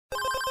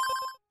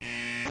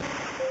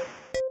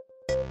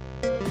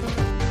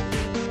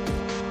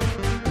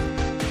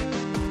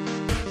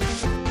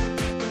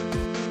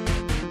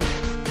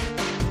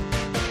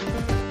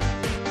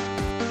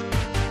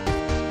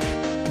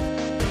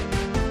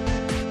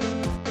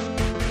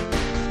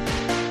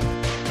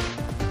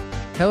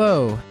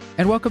Hello,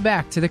 and welcome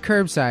back to the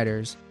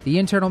Curbsiders, the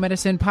internal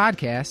medicine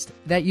podcast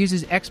that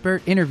uses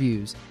expert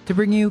interviews to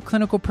bring you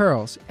clinical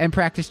pearls and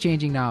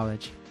practice-changing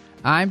knowledge.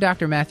 I'm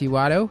Dr. Matthew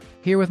Watto,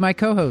 here with my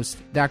co-host,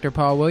 Dr.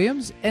 Paul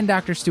Williams and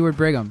Dr. Stuart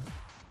Brigham.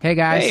 Hey,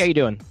 guys. Hey, how you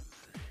doing?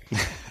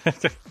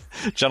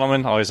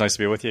 Gentlemen, always nice to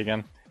be with you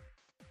again.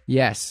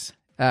 Yes.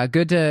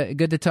 Good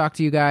to talk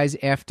to you guys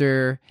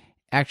after,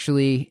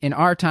 actually, in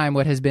our time,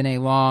 what has been a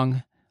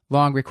long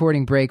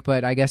recording break,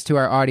 but I guess to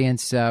our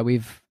audience,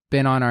 we've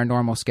been on our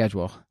normal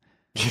schedule.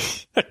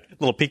 A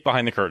little peek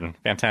behind the curtain.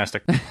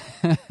 Fantastic.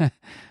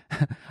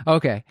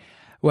 Okay.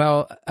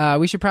 Well,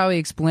 we should probably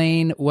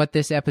explain what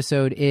this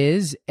episode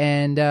is,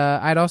 and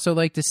I'd also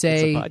like to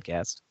say... It's a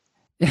podcast.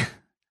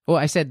 Well,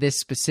 I said this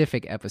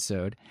specific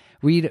episode.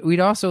 We'd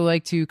also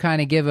like to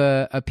kind of give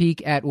a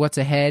peek at what's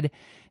ahead.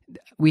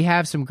 We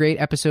have some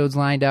great episodes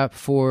lined up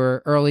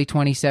for early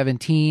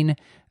 2017.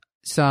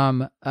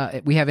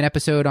 We have an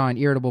episode on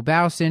irritable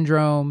bowel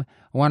syndrome,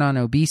 one on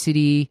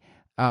obesity,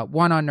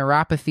 one on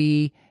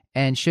neuropathy,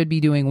 and should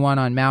be doing one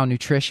on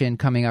malnutrition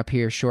coming up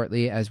here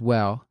shortly as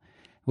well,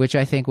 which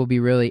I think will be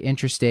really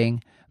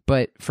interesting.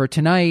 But for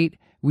tonight,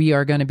 we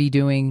are going to be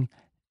doing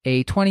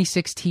a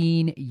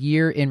 2016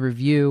 year in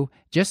review,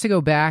 just to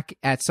go back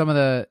at some of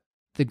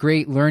the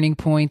great learning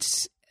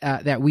points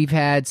that we've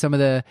had,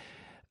 a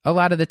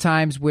lot of the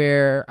times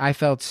where I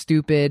felt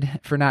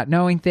stupid for not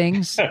knowing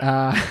things,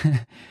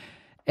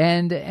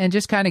 and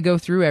just kind of go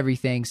through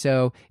everything.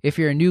 So if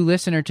you're a new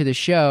listener to the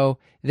show,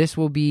 this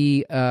will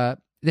be a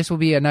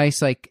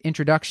nice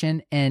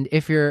introduction. And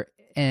if you're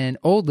an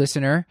old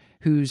listener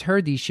who's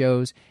heard these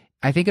shows,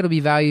 I think it'll be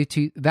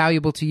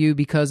valuable to you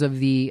because of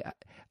the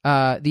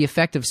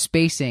effect of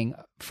spacing.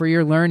 For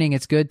your learning,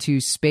 it's good to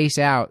space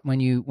out when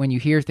you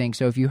hear things.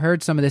 So if you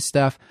heard some of this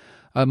stuff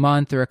a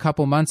month or a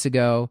couple months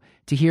ago,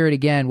 to hear it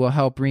again will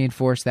help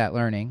reinforce that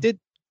learning. Did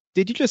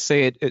you just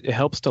say it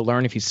helps to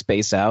learn if you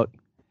space out?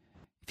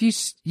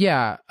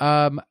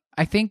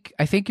 I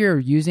think you're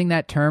using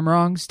that term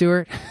wrong,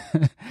 Stuart.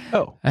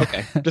 Oh,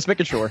 okay. Just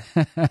making sure.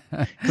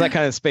 Because I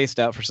kind of spaced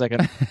out for a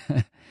second.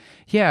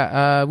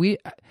 Yeah,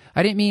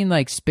 I didn't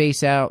mean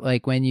space out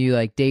when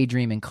you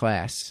daydream in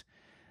class.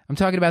 I'm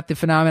talking about the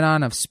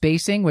phenomenon of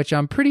spacing, which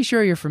I'm pretty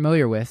sure you're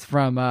familiar with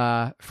from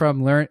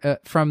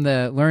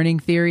the learning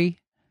theory.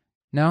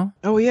 No?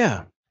 Oh,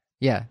 yeah.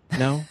 Yeah.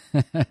 No?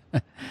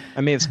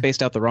 I may have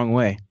spaced out the wrong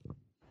way.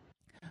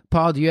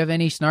 Paul, do you have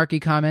any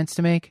snarky comments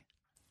to make?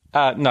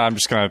 No, I'm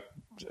just going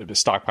to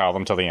stockpile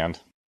them till the end.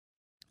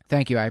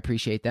 Thank you. I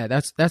appreciate that.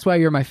 That's why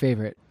you're my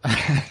favorite.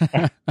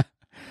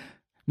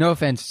 No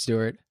offense,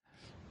 Stuart.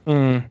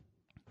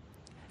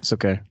 It's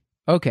okay.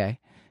 Okay.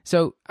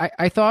 So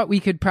I thought we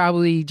could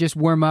probably just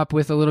warm up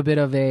with a little bit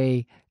of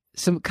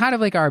some kind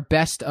of our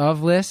best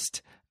of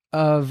list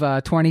of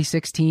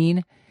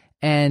 2016,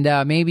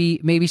 and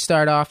maybe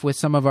start off with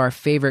some of our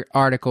favorite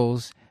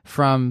articles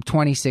from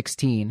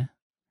 2016.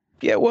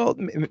 Yeah, well,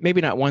 maybe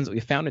not ones that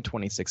we found in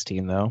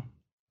 2016, though.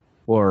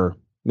 Or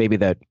maybe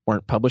that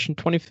weren't published in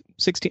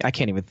 2016. I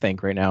can't even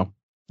think right now.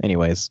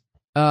 Anyways.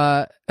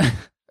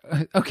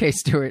 Okay,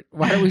 Stuart,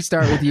 why don't we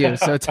start with you?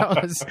 So tell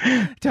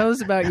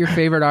us about your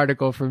favorite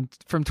article from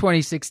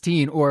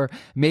 2016, or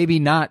maybe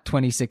not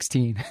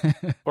 2016.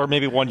 Or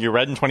maybe one you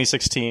read in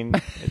 2016.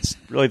 It's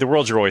really, the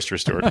world's your oyster,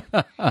 Stuart.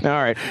 All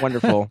right,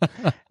 wonderful.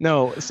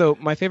 No, so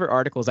my favorite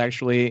article is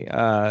actually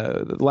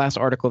the last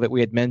article that we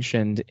had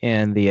mentioned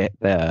in the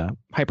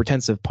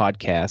hypertensive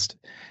podcast.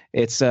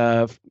 It's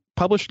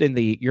published in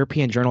the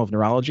European Journal of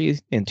Neurology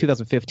in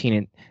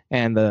 2015,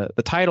 and the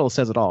title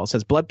says it all. It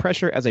says, Blood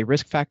Pressure as a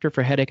Risk Factor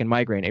for Headache and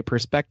Migraine, a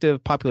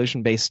Prospective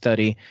Population-Based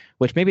Study,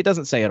 which maybe it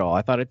doesn't say it all.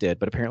 I thought it did,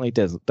 but apparently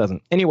it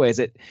doesn't. Anyways,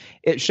 it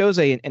shows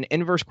an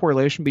inverse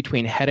correlation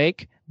between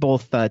headache,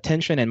 both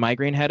tension and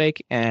migraine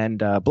headache,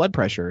 and blood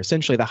pressure.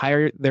 Essentially, the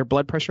higher their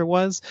blood pressure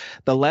was,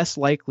 the less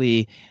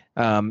likely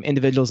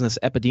individuals in this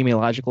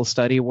epidemiological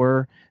study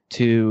were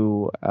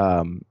to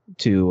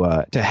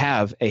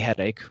have a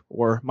headache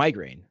or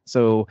migraine.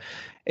 So,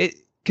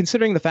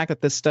 considering the fact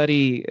that this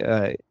study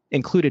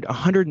included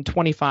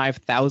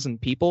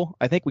 125,000 people,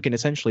 I think we can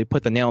essentially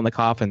put the nail in the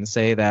coffin and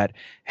say that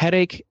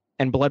headache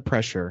and blood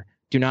pressure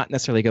do not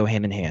necessarily go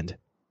hand in hand.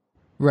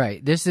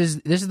 Right. This is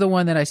the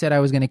one that I said I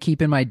was going to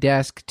keep in my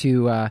desk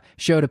to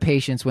show to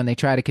patients when they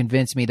try to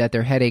convince me that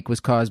their headache was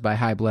caused by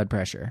high blood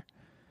pressure.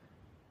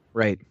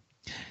 Right.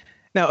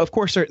 Now, of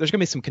course, there's going to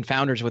be some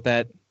confounders with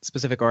that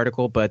specific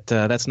article, but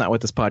that's not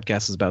what this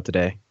podcast is about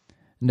today.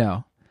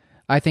 No.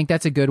 I think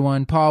that's a good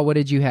one. Paul, what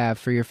did you have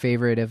for your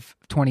favorite of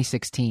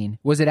 2016?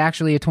 Was it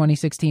actually a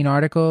 2016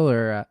 article,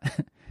 or?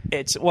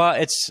 It's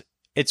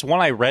one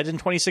I read in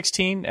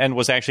 2016 and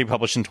was actually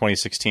published in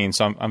 2016,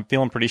 so I'm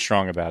feeling pretty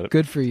strong about it.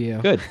 Good for you.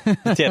 Good.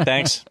 Yeah,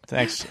 thanks.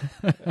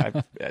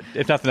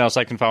 If nothing else,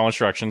 I can follow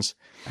instructions.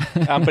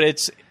 But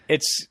it's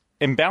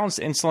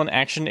imbalanced insulin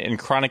action in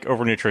chronic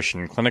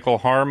overnutrition, clinical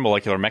harm,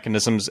 molecular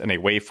mechanisms, and a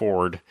way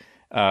forward,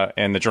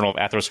 in the Journal of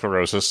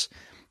Atherosclerosis.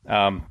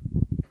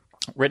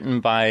 Written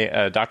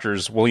by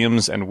Doctors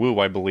Williams and Wu,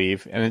 I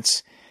believe, and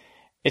it's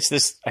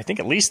this, I think,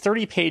 at least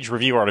 30-page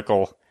review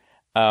article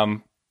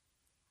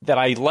that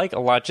I like a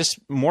lot, just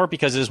more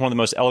because it is one of the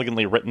most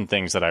elegantly written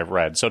things that I've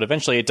read. So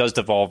eventually it does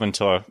devolve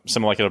into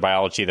some molecular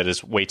biology that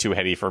is way too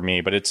heady for me,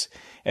 but it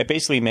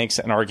basically makes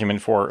an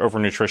argument for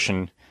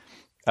overnutrition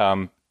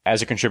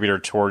as a contributor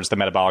towards the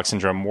metabolic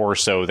syndrome more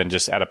so than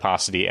just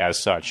adiposity as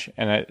such.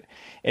 And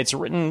it's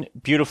written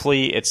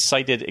beautifully. It's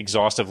cited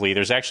exhaustively.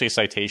 There's actually a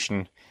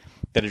citation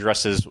that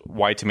addresses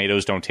why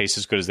tomatoes don't taste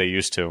as good as they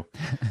used to.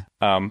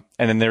 And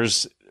then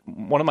there's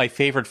one of my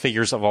favorite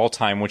figures of all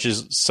time, which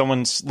is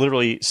someone's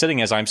literally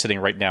sitting as I'm sitting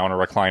right now in a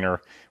recliner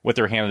with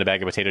their hand in a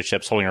bag of potato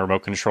chips, holding a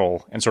remote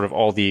control, and sort of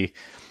all the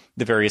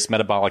various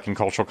metabolic and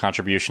cultural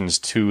contributions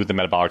to the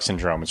metabolic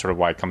syndrome and sort of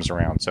why it comes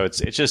around. So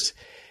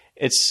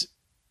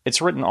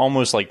it's written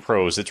almost like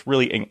prose. It's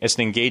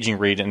an engaging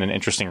read and an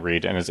interesting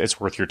read, and it's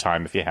worth your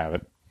time if you have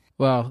it.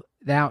 Well,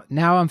 now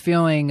I'm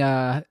feeling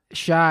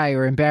shy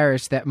or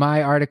embarrassed that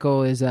my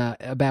article is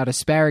about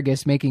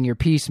asparagus making your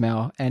pee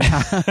smell, and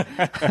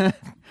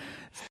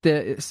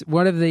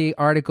one of the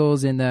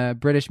articles in the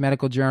British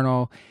Medical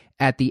Journal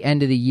at the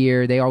end of the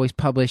year, they always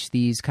publish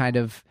these kind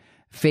of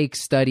fake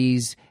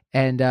studies,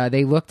 and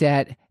they looked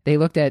at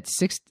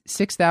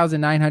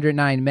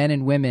 6,909 men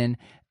and women,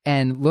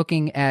 and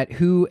looking at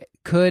who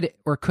could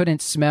or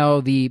couldn't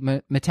smell the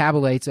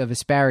metabolites of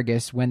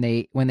asparagus when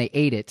they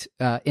ate it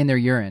in their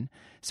urine.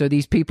 So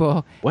these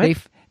people,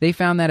 they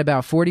found that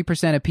about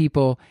 40% of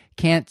people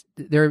can't.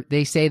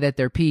 They say that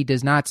their pee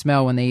does not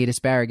smell when they eat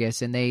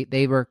asparagus, and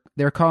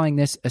they're calling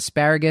this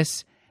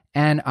asparagus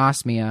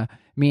anosmia,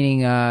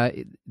 meaning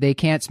they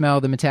can't smell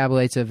the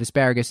metabolites of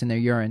asparagus in their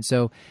urine.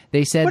 So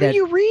they said What are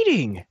you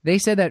reading? They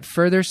said that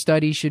further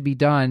studies should be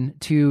done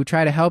to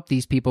try to help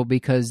these people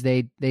because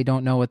they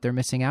don't know what they're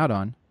missing out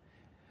on.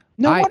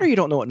 No wonder you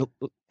don't know what.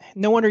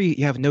 No wonder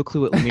you have no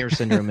clue what Lemire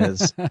syndrome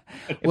is.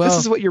 Well, this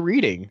is what you're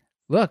reading.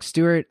 Look,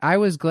 Stuart, I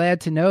was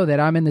glad to know that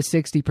I'm in the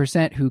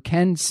 60% who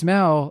can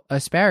smell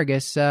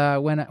asparagus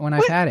when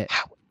I've had it.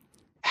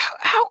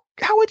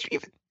 How would you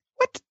even?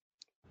 What?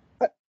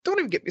 Don't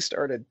even get me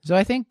started. So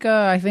I think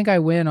I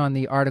win on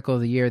the article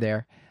of the year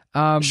there.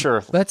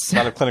 Sure. Let's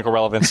not of clinical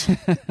relevance.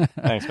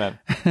 Thanks, man.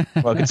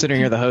 Well, considering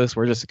you're the host,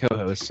 we're just a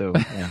co-host, so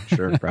yeah,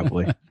 sure,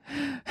 probably.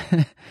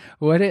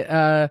 All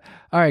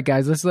right,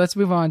 guys, let's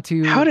move on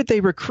to how did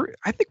they recruit?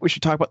 I think we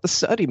should talk about the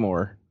study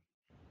more.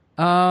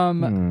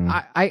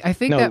 I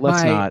think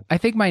I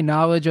think my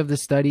knowledge of the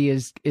study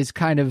is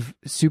kind of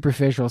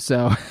superficial,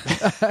 so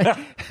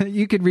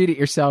you could read it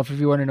yourself if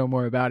you want to know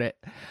more about it.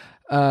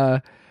 All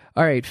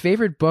right,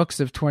 favorite books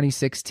of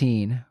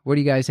 2016. What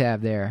do you guys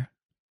have there?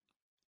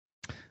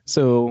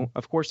 So,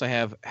 of course, I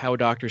have How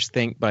Doctors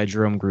Think by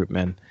Jerome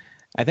Groopman.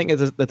 I think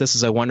that this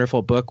is a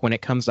wonderful book when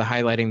it comes to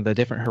highlighting the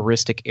different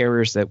heuristic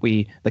errors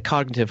the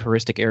cognitive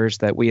heuristic errors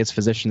that we as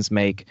physicians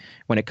make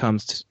when it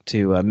comes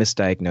to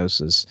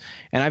misdiagnosis.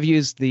 And I've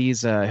used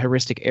these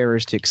heuristic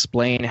errors to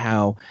explain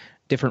how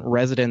different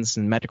residents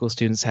and medical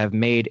students have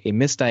made a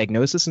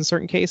misdiagnosis in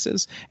certain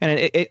cases. And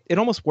it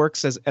almost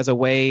works as a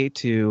way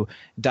to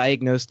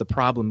diagnose the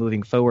problem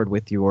moving forward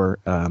with your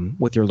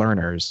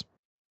learners.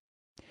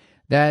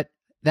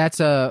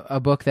 That's a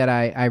book that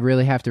I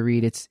really have to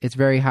read. It's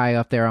very high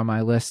up there on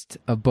my list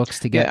of books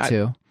to get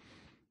to.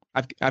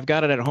 I've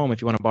got it at home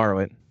if you want to borrow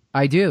it.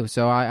 I do,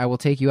 so I will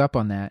take you up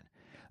on that.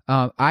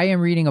 I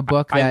am reading a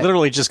book that... I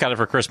literally just got it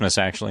for Christmas,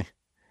 actually.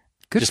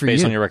 Just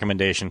based on your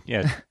recommendation.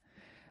 Yeah.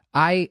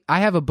 I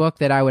have a book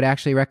that I would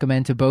actually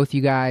recommend to both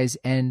you guys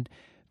and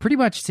pretty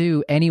much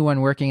to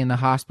anyone working in the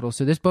hospital.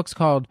 So this book's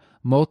called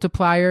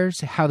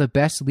Multipliers: How the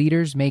Best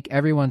Leaders Make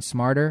Everyone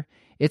Smarter.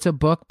 It's a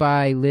book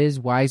by Liz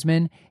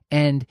Wiseman,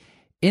 and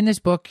in this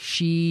book,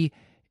 she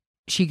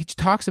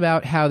talks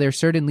about how there's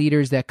certain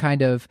leaders that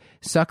kind of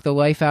suck the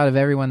life out of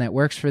everyone that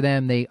works for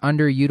them. They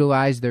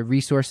underutilize the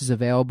resources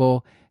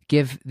available.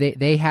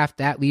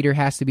 That leader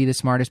has to be the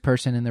smartest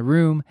person in the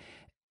room,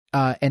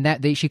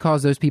 and she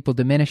calls those people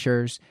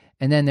diminishers.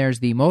 And then there's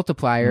the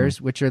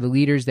multipliers, which are the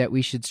leaders that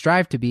we should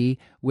strive to be,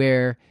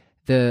 where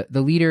the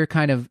leader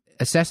kind of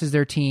assesses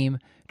their team,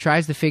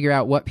 tries to figure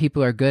out what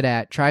people are good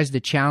at, tries to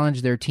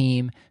challenge their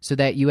team so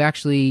that your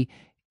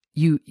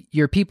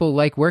people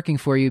like working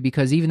for you,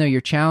 because even though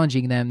you're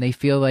challenging them, they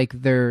feel like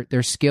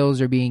their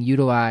skills are being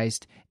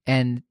utilized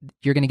and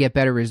you're going to get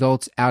better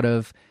results out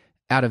of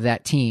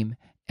that team.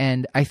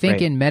 And I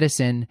think in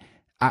medicine,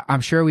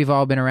 I'm sure we've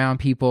all been around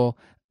people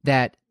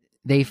that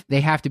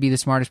they have to be the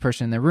smartest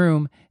person in the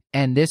room.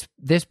 And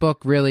this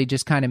book really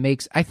just kind of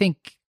makes, I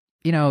think,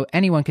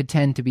 anyone could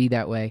tend to be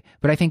that way.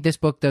 But I think this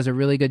book does a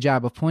really good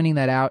job of pointing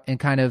that out and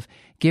kind of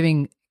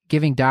giving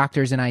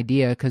doctors an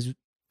idea, because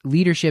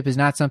leadership is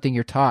not something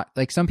you're taught.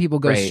 Like some people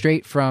go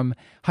straight from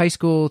high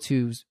school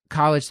to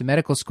college to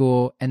medical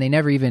school, and they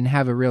never even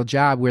have a real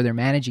job where they're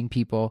managing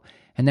people.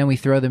 And then we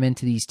throw them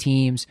into these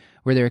teams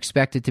where they're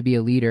expected to be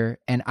a leader.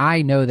 And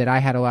I know that I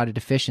had a lot of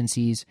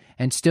deficiencies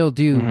and still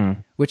do,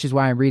 which is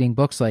why I'm reading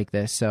books like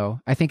this. So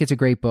I think it's a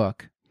great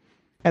book.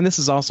 And this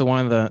is also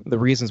one of the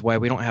reasons why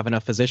we don't have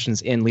enough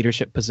physicians in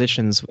leadership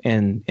positions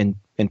in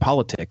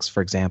politics,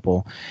 for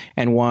example,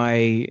 and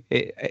why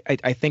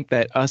I think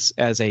that us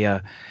as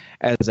a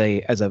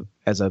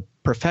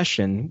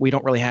profession, we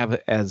don't really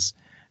have as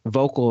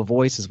vocal a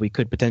voice as we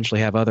could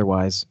potentially have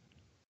otherwise.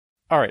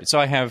 All right, so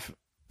I have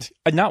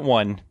not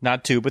one,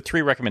 not two, but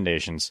three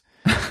recommendations.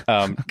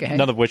 Okay.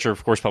 None of which are,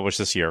 of course, published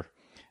this year.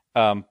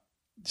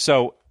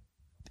 So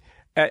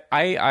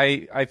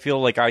I feel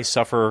like I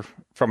suffer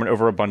from an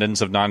overabundance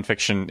of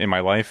nonfiction in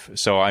my life.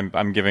 So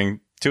I'm giving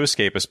two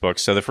escapist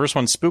books. So the first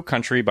one's Spook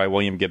Country by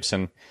William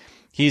Gibson.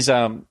 He's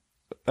an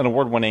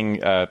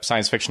award-winning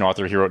science fiction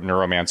author. He wrote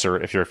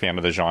Neuromancer, if you're a fan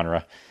of the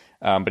genre.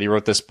 But he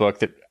wrote this book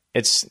that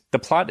the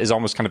plot is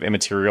almost kind of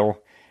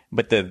immaterial,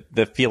 but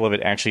the feel of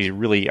it actually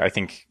really, I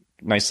think,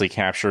 nicely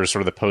captures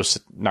sort of the post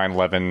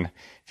 9/11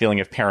 feeling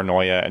of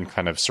paranoia and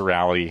kind of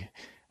surreality.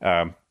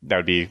 That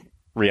would be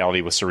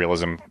reality with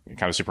surrealism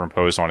kind of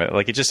superimposed on it.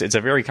 Like it's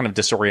a very kind of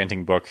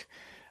disorienting book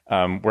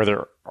where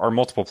there are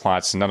multiple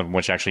plots, none of them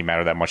which actually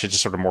matter that much. It's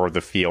just sort of more of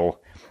the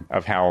feel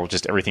of how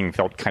just everything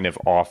felt kind of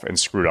off and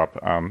screwed up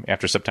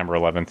after September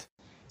 11th.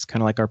 It's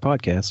kind of like our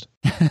podcast.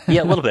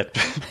 Yeah, a little bit.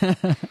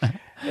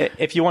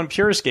 If you want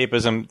pure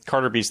escapism,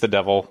 Carter Beats the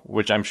Devil,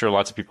 which I'm sure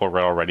lots of people have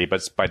read already, but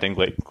it's by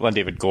Glenn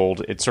David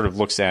Gould. It sort of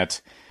looks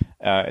at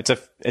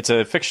it's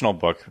a fictional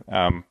book,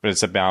 but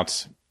it's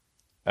about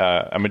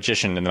a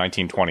magician in the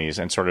 1920s,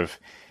 and sort of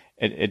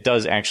it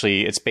does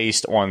actually, it's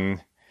based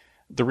on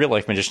the real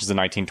life magicians in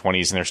the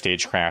 1920s and their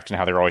stagecraft and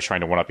how they're always trying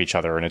to one up each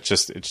other. And it's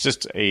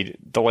just a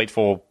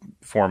delightful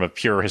form of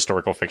pure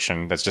historical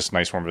fiction. That's just a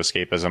nice form of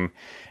escapism.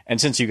 And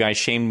since you guys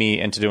shamed me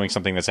into doing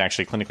something that's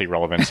actually clinically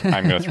relevant,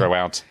 I'm going to throw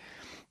out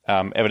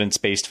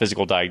Evidence-Based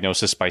Physical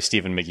Diagnosis by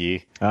Stephen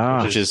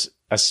McGee, which is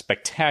a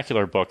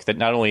spectacular book that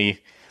not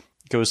only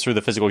goes through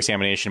the physical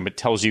examination, but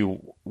tells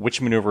you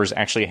which maneuvers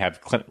actually have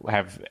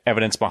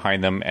evidence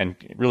behind them, and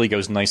really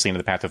goes nicely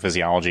into the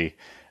pathophysiology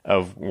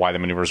of why the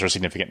maneuvers are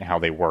significant and how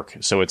they work.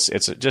 So it's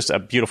just a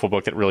beautiful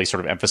book that really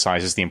sort of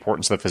emphasizes the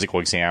importance of the physical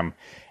exam,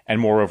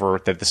 and moreover,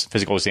 that this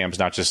physical exam is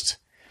not just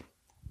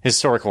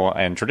historical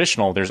and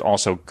traditional, there's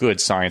also good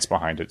science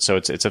behind it. So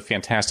it's a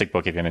fantastic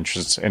book if you have an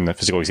interest in the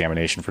physical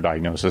examination for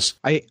diagnosis.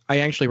 I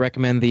actually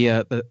recommend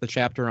the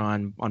chapter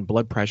on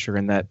blood pressure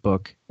in that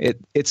book.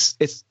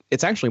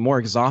 It's actually more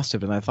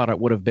exhaustive than I thought it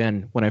would have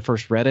been when I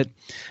first read it,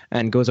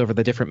 and goes over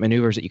the different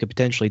maneuvers that you could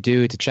potentially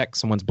do to check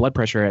someone's blood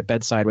pressure at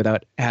bedside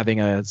without having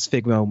a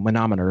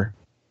sphygmomanometer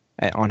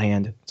on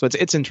hand. So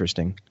it's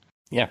interesting.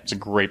 Yeah, it's a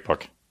great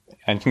book.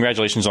 And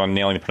congratulations on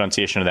nailing the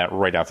pronunciation of that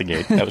right out the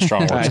gate. That was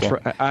strong words.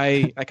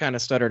 I kind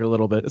of stuttered a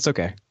little bit. It's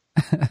okay.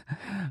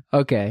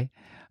 Okay.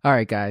 All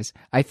right, guys.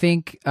 I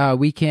think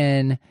we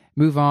can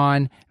move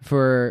on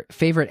for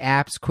favorite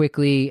apps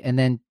quickly, and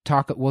then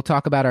we'll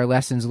talk about our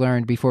lessons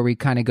learned before we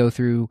kind of go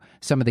through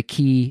some of the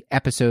key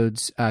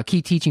episodes,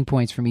 key teaching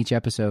points from each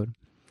episode.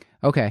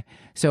 Okay.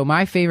 So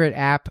my favorite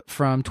app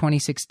from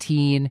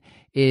 2016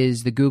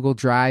 is the Google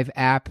Drive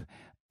app.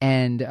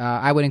 And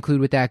I would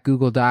include with that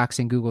Google Docs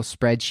and Google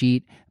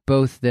Spreadsheet,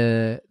 both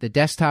the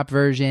desktop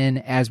version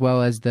as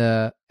well as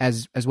the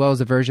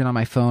version on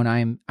my phone.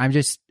 I'm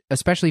just,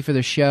 especially for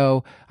the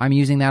show, I'm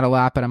using that a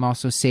lot, but I'm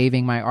also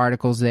saving my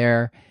articles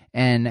there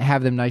and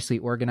have them nicely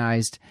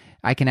organized.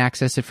 I can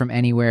access it from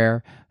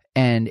anywhere,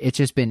 and it's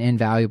just been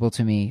invaluable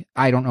to me.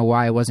 I don't know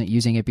why I wasn't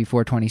using it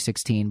before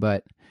 2016,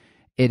 but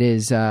it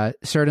is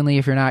certainly,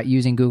 if you're not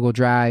using Google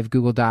Drive,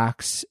 Google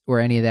Docs, or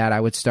any of that, I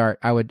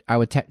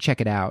would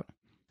check it out.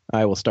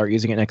 I will start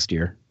using it next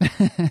year.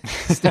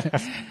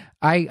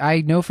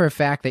 I know for a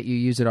fact that you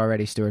use it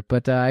already, Stuart,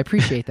 but I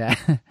appreciate that.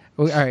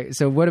 All right.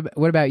 So what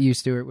about you,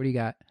 Stuart? What do you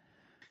got?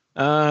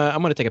 I'm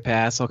going to take a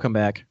pass. I'll come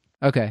back.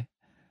 Okay.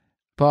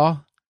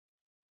 Paul?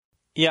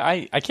 Yeah,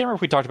 I can't remember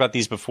if we talked about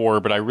these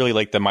before, but I really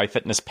like the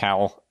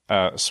MyFitnessPal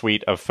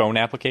suite of phone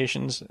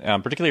applications,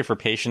 particularly for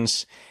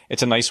patients.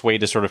 It's a nice way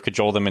to sort of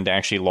cajole them into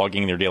actually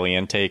logging their daily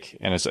intake,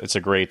 and it's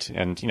a great,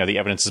 and the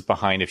evidence is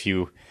behind if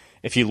you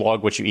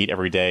log what you eat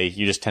every day,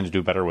 you just tend to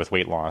do better with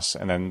weight loss.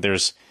 And then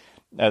there's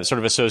sort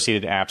of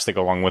associated apps that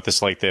go along with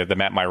this, like the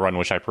Map My Run,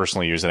 which I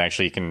personally use, that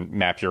actually can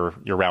map your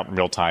route in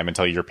real time and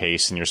tell you your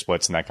pace and your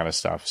splits and that kind of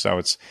stuff. So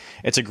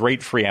it's a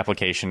great free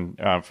application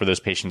for those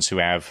patients who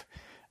have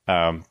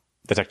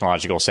the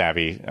technological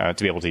savvy to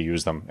be able to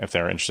use them if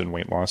they're interested in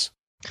weight loss.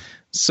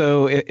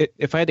 So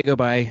if I had to go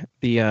by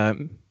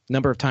the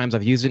number of times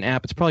I've used an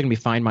app, it's probably going to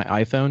be Find My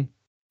iPhone.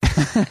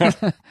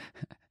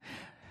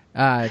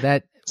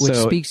 Which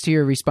speaks to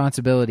your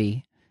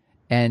responsibility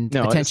and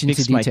attention to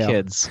detail. My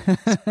kids.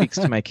 Speaks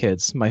to my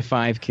kids, my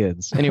 5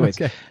 kids.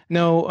 Anyways, okay.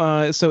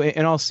 No. So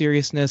in all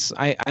seriousness,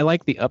 I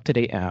like the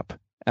UpToDate app.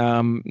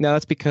 Now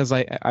that's because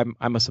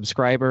I'm a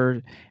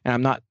subscriber,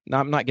 and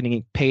I'm not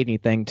getting paid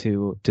anything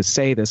to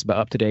say this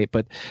about UpToDate,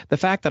 but the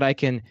fact that I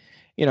can,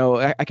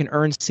 I can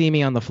earn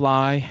CME on the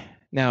fly.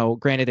 Now,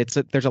 granted,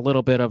 there's a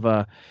little bit of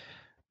a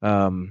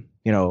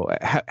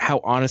how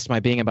honest am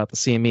I being about the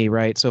CME,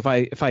 right? So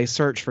if I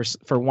search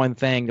for one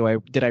thing,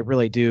 did I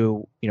really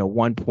do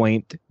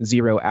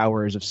 1.0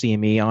 hours of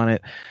CME on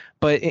it?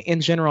 But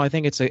in general, I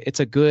think it's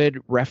a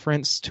good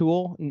reference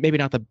tool. Maybe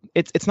not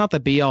it's not the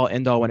be all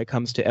end all when it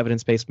comes to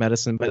evidence based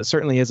medicine, but it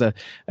certainly is a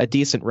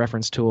decent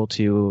reference tool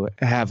to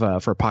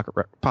have for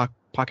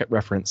pocket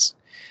reference.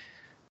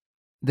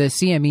 The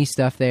CME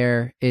stuff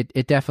there,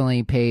 it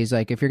definitely pays.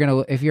 Like if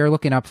you're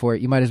looking up for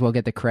it, you might as well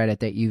get the credit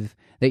that you've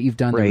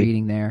done the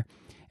reading there.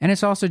 And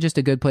it's also just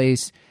a good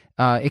place.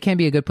 It can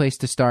be a good place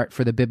to start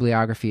for the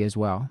bibliography as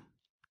well.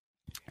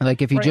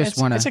 Like if you just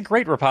want to, it's a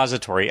great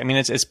repository. I mean,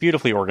 it's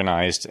beautifully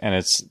organized,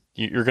 and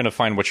you're going to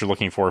find what you're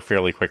looking for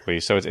fairly quickly.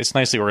 So it's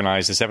nicely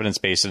organized. It's evidence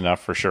based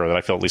enough for sure that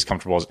I feel at least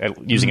comfortable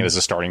using it as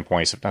a starting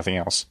point, if nothing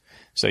else.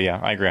 So yeah,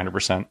 I agree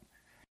 100%.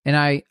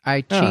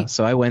 And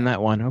so I win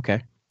that one.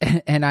 Okay.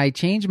 And I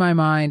changed my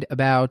mind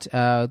about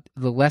the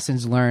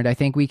lessons learned. I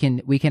think we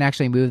can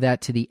actually move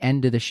that to the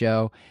end of the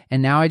show.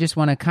 And now I just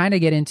want to kind of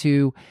get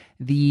into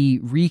the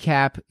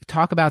recap,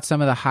 talk about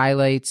some of the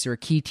highlights or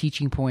key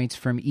teaching points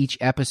from each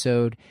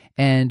episode.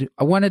 And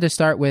I wanted to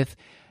start with,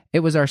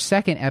 it was our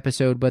second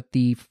episode, but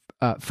the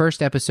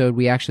first episode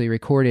we actually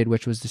recorded,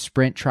 which was the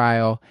SPRINT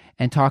trial,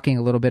 and talking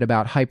a little bit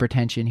about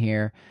hypertension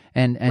here.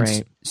 And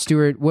right.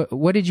 Stuart,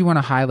 what did you want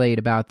to highlight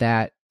about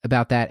that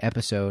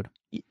episode?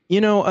 You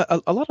know,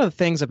 a lot of the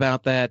things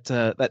about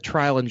that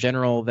trial in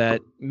general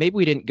that maybe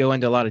we didn't go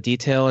into a lot of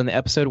detail in the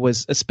episode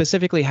was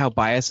specifically how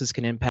biases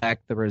can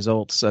impact the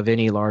results of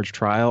any large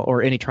trial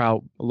or any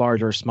trial,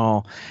 large or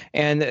small.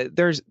 And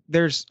there's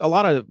a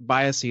lot of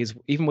biases,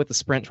 even with the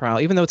SPRINT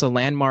trial. Even though it's a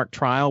landmark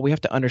trial, we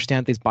have to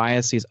understand these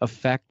biases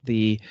affect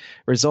the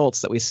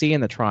results that we see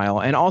in the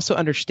trial, and also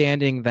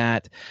understanding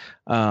that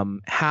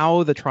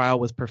how the trial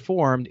was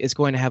performed is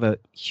going to have a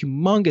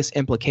humongous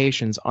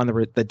implications on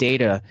the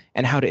data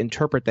and how to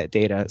interpret that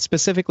data.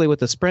 Specifically with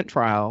the SPRINT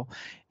trial,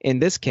 in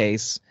this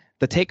case,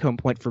 the take-home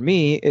point for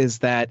me is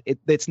that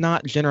it's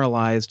not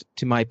generalized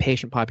to my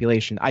patient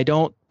population. I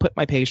don't put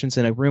my patients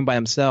in a room by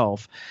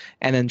themselves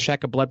and then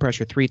check a blood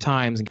pressure 3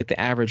 times and get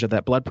the average of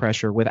that blood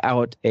pressure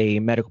without a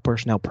medical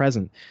personnel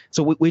present.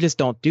 So we just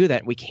don't do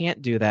that. We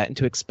can't do that. And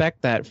to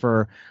expect that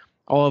for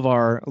all of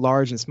our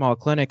large and small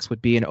clinics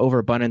would be an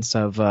overabundance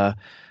of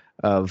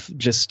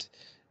just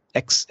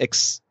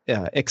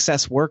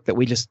excess work that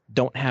we just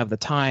don't have the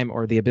time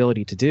or the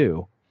ability to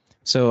do.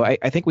 So I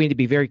think we need to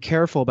be very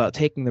careful about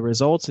taking the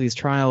results of these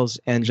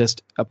trials and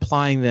just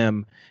applying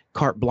them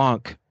carte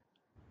blanche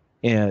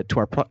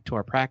to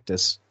our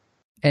practice.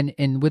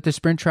 And with the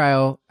SPRINT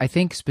trial, I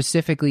think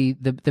specifically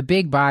the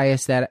big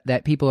bias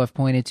that people have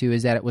pointed to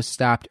is that it was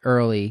stopped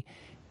early.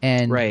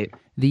 And right.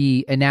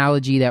 The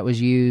analogy that was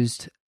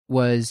used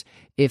was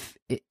if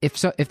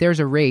there's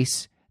a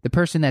race, the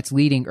person that's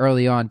leading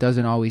early on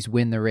doesn't always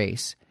win the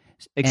race.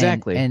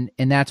 Exactly.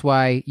 And that's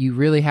why you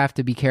really have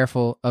to be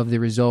careful of the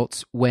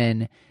results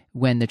when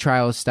the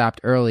trial is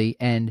stopped early.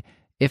 And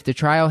if the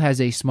trial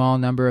has a small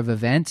number of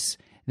events,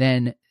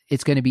 then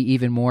it's going to be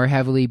even more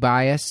heavily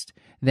biased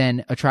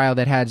than a trial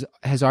that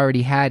has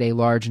already had a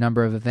large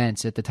number of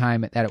events at the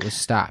time that it was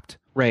stopped.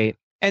 Right.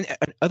 And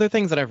other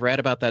things that I've read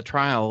about that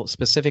trial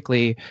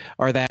specifically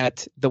are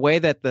that the way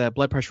that the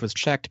blood pressure was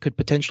checked could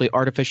potentially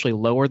artificially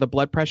lower the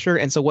blood pressure.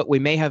 And so what we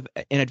may have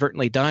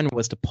inadvertently done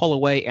was to pull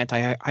away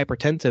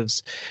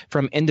antihypertensives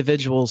from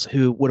individuals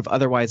who would have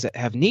otherwise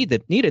have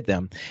needed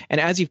them. And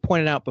as you've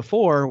pointed out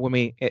before,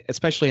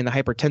 especially in the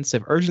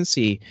hypertensive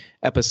urgency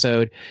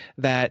episode,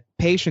 that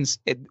patients,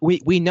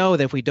 we know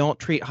that if we don't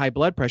treat high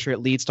blood pressure, it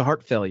leads to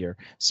heart failure.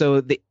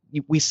 So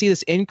we see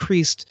this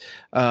increased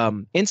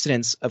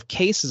incidence of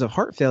cases of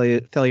heart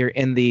failure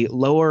in the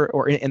lower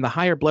or in the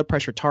higher blood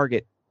pressure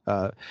target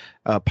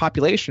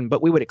population.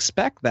 But we would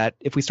expect that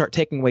if we start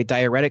taking away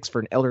diuretics for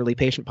an elderly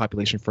patient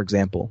population, for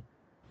example.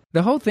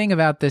 The whole thing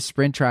about this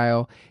SPRINT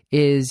trial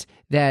is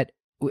that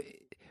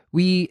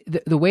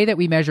the way that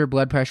we measure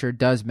blood pressure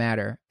does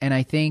matter. And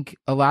I think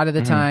a lot of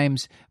the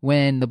times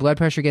when the blood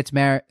pressure gets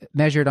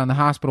measured on the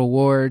hospital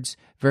wards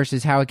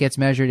versus how it gets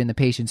measured in the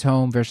patient's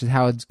home versus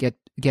how it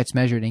gets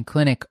measured in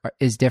clinic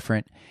is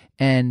different.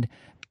 And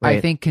right.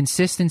 I think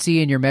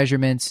consistency in your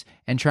measurements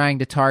and trying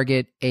to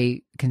target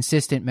a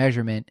consistent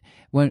measurement,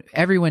 when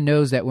everyone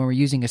knows that when we're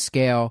using a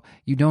scale,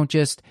 you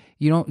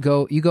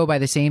go by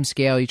the same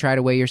scale, you try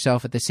to weigh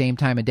yourself at the same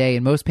time of day.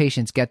 And most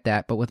patients get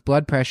that. But with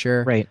blood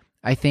pressure, right.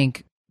 I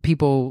think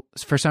people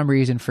for some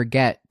reason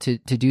forget to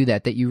do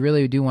that you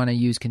really do want to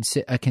use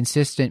a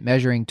consistent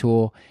measuring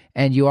tool,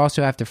 and you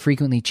also have to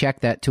frequently check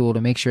that tool to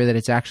make sure that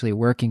it's actually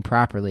working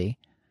properly.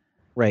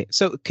 Right.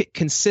 So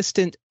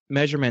consistent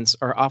measurements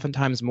are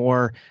oftentimes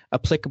more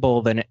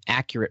applicable than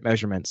accurate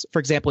measurements. For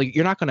example,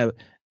 you're not going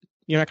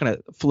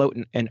to float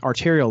an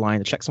arterial line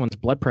to check someone's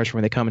blood pressure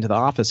when they come into the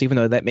office, even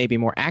though that may be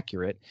more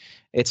accurate.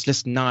 It's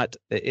just not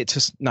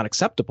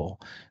acceptable.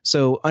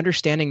 So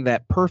understanding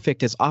that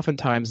perfect is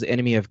oftentimes the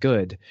enemy of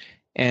good.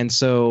 And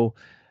so,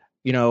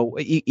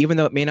 even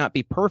though it may not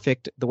be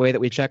perfect, the way that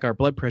we check our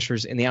blood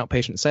pressures in the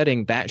outpatient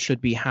setting, that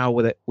should be how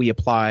we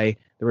apply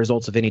the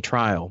results of any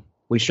trial.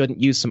 We shouldn't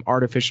use some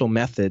artificial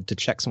method to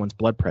check someone's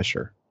blood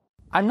pressure.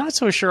 I'm not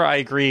so sure I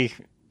agree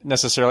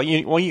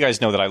necessarily. Well, you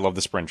guys know that I love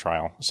the sprint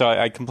trial, so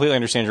I completely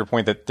understand your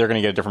point that they're going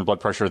to get a different blood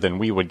pressure than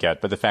we would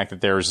get. But the fact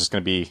that theirs is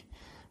going to be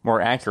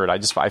more accurate,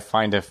 I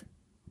find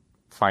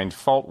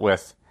fault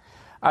with.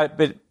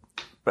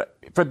 But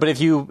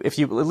if you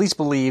at least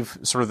believe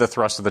sort of the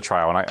thrust of the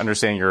trial, and I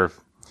understand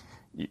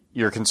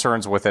your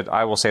concerns with it,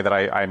 I will say that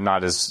I'm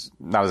not as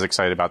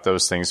excited about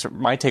those things.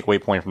 My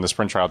takeaway point from the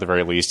sprint trial, at the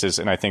very least, is,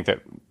 and I think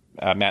that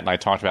Matt and I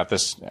talked about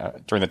this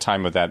during the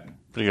time of that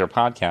particular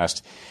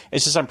podcast,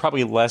 it's just I'm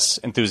probably less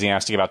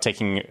enthusiastic about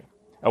taking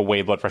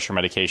away blood pressure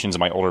medications in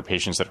my older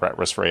patients that are at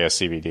risk for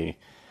ASCVD.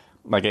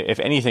 Like, if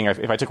anything,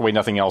 if I took away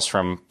nothing else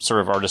from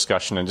sort of our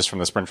discussion and just from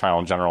the sprint trial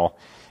in general,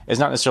 is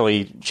not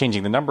necessarily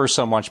changing the numbers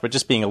so much, but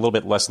just being a little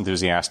bit less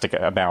enthusiastic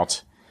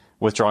about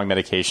withdrawing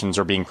medications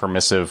or being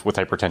permissive with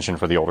hypertension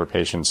for the older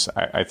patients,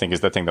 I think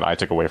is the thing that I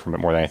took away from it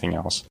more than anything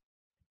else.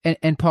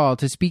 And Paul,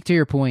 to speak to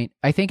your point,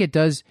 I think it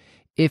does.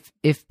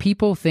 If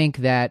people think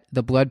that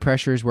the blood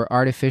pressures were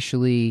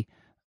artificially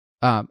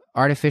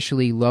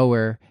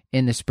lower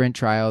in the sprint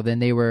trial, then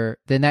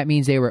that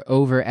means they were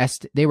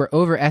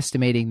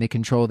overestimating the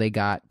control they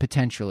got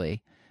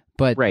potentially.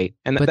 But right,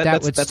 and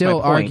that would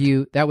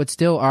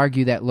still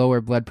argue that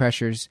lower blood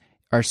pressures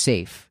are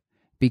safe,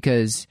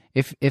 because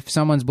if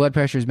someone's blood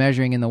pressure is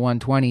measuring in the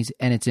 120s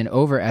and it's an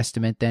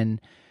overestimate, then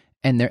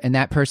and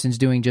that person's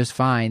doing just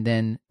fine,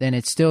 then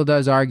it still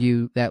does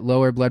argue that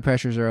lower blood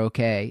pressures are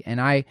okay. And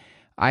I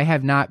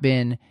have not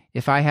been,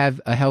 if I have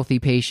a healthy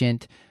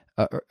patient,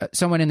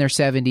 someone in their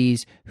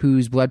 70s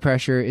whose blood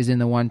pressure is in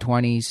the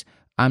 120s,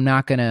 I'm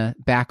not going to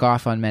back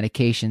off on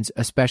medications,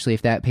 especially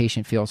if that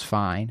patient feels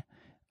fine.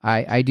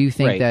 I do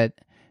think that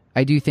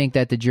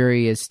the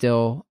jury is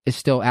still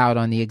out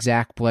on the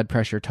exact blood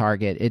pressure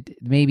target.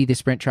 Maybe the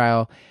sprint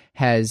trial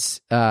has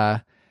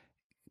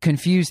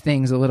confused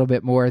things a little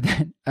bit more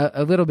in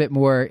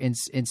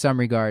some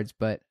regards,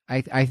 but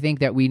I think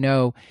that we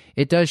know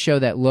it does show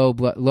that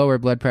lower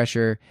blood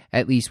pressure,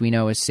 at least we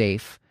know, is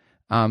safe.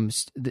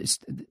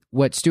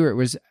 What Stuart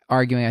was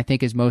arguing, I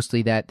think, is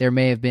mostly that there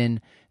may have been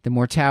the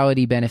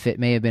mortality benefit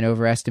may have been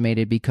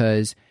overestimated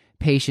because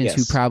patients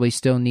who probably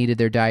still needed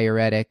their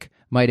diuretic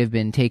might have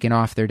been taken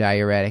off their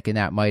diuretic, and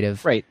that might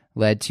have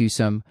led to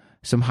some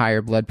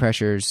higher blood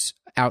pressures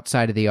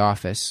outside of the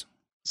office.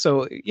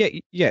 So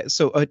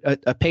So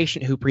a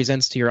patient who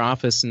presents to your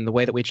office, and the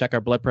way that we check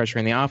our blood pressure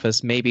in the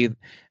office,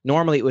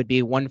 normally it would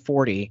be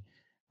 140.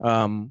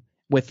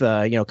 With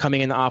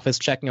coming in the office,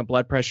 checking a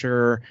blood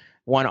pressure,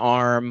 one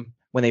arm,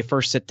 when they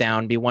first sit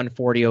down, be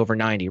 140 over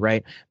 90,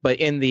 right? But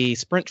in the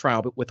sprint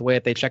trial, with the way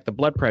that they check the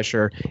blood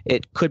pressure,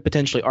 it could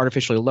potentially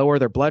artificially lower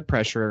their blood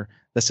pressure,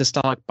 the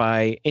systolic,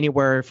 by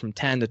anywhere from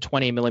 10 to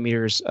 20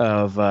 millimeters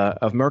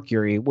of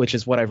mercury, which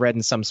is what I've read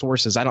in some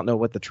sources. I don't know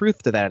what the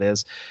truth to that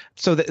is.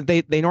 So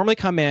they normally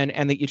come in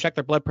and you check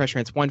their blood pressure,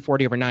 and it's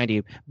 140 over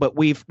 90. But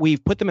we've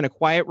put them in a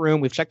quiet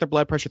room. We've checked their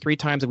blood pressure 3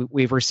 times, and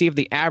we've received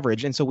the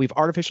average. And so we've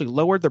artificially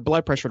lowered their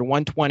blood pressure to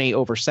 120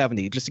 over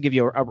 70, just to give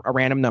you a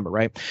random number,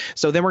 right?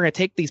 So then we're going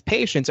to take these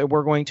patients and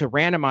we're going to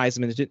randomize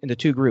them into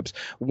 2 groups.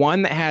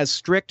 One that has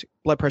strict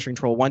blood pressure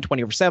control,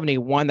 120 over 70,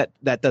 one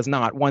that does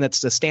not, one that's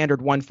the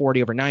standard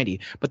 140 over 90.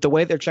 But the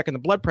way they're checking the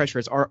blood pressure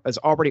is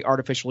already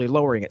artificially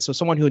lowering it. So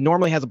someone who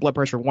normally has a blood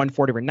pressure of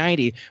 140 over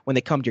 90, when they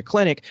come to your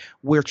clinic,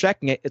 we're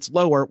checking it, it's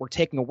lower, we're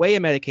taking away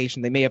a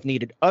medication they may have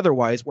needed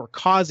otherwise, we're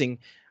causing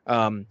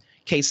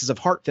cases of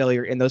heart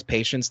failure in those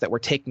patients that we're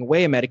taking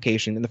away a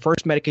medication. And the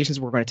first medications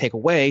we're going to take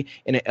away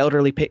in an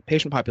elderly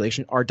patient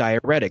population are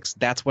diuretics.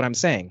 That's what I'm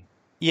saying.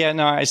 Yeah,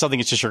 no, I still think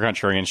it's just your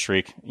contrarian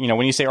streak.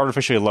 When you say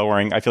artificially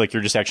lowering, I feel like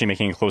you're just actually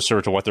making it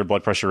closer to what their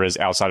blood pressure is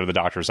outside of the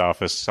doctor's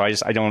office. So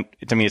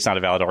to me, it's not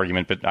a valid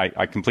argument, but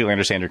I completely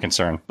understand your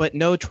concern. But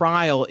no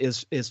trial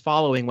is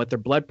following what their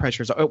blood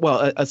pressures are.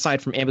 Well,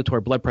 aside from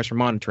ambulatory blood pressure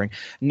monitoring,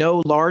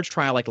 no large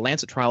trial like the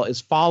Lancet trial is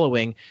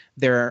following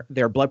their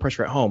blood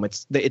pressure at home.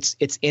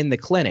 It's in the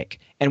clinic,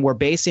 and we're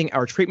basing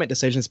our treatment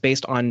decisions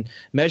based on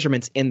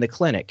measurements in the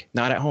clinic,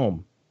 not at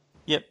home.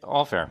 Yep,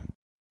 all fair.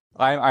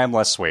 I am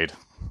less swayed.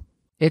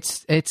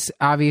 It's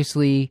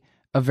obviously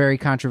a very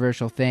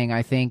controversial thing.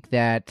 I think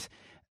that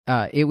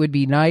it would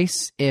be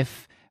nice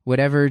if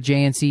whatever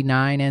JNC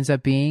 9 ends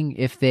up being,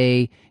 if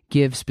they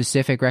give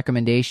specific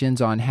recommendations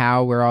on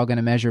how we're all going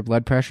to measure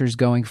blood pressures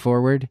going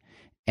forward,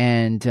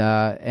 and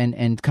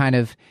kind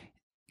of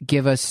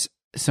give us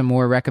some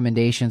more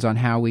recommendations on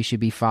how we should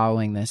be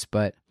following this.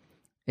 But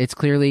it's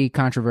clearly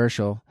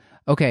controversial.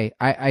 Okay,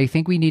 I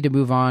think we need to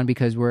move on,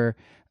 because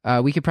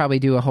we could probably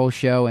do a whole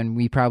show, and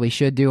we probably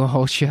should do a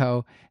whole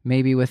show,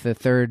 maybe with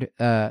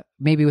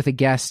a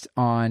guest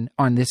on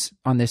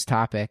this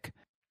topic.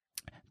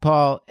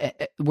 Paul,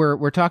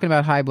 we're talking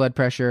about high blood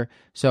pressure.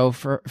 So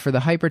for the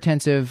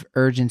hypertensive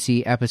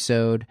urgency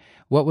episode,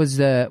 what was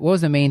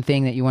the main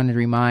thing that you wanted to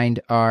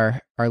remind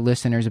our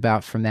listeners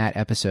about from that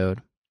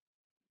episode?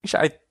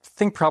 Actually, I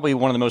think probably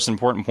one of the most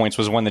important points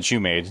was one that you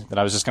made, that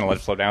I was just going to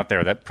let float out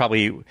there, that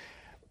probably,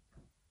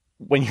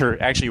 when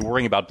you're actually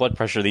worrying about blood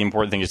pressure, the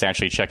important thing is to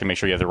actually check and make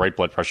sure you have the right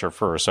blood pressure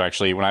first. So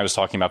actually, when I was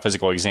talking about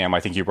physical exam, I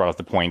think you brought up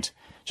the point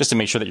just to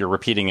make sure that you're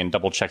repeating and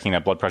double checking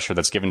that blood pressure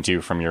that's given to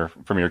you from your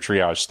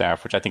triage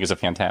staff, which I think is a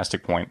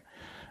fantastic point.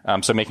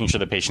 So making sure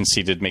the patient's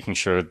seated, making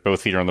sure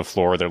both feet are on the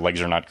floor, their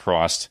legs are not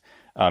crossed.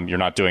 You're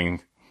not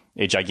doing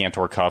a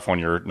gigantor cuff on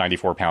your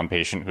 94-pound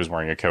patient who's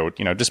wearing a coat.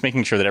 Just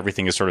making sure that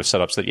everything is sort of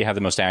set up so that you have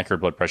the most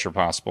accurate blood pressure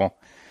possible.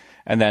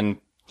 And then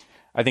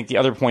I think the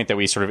other point that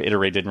we sort of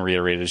iterated and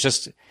reiterated is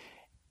just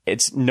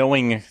it's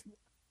knowing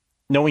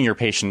your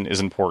patient is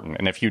important.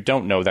 And if you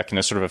don't know, that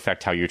can sort of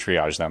affect how you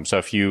triage them. So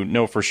if you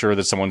know for sure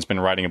that someone's been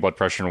riding a blood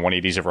pressure in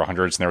 180s over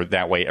 100s and they're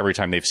that way every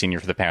time they've seen you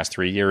for the past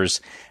 3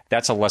 years,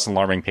 that's a less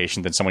alarming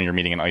patient than someone you're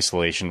meeting in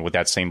isolation with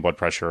that same blood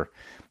pressure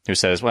who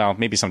says, well,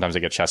 maybe sometimes I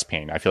get chest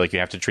pain. I feel like you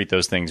have to treat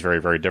those things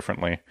very, very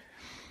differently.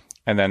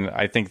 And then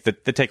I think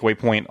that the takeaway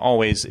point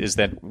always is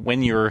that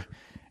when you're,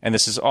 and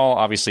this is all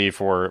obviously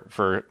for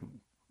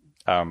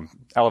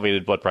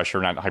elevated blood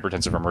pressure, not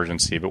hypertensive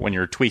emergency, but when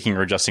you're tweaking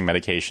or adjusting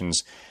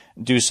medications,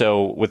 do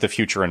so with the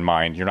future in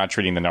mind. You're not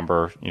treating the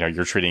number,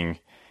 you're treating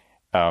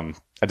a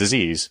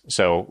disease.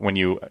 So when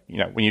you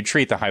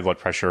treat the high blood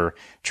pressure,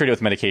 treat it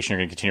with medication, you're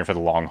going to continue for the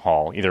long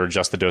haul. Either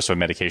adjust the dose of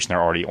medication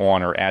they're already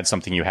on or add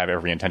something you have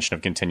every intention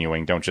of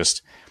continuing. Don't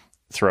just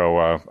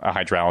throw a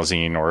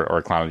hydralazine or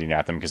a clonidine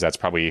at them, because that's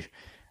probably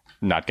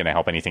not going to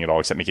help anything at all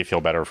except make you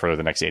feel better for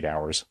the next 8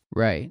 hours.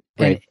 Right.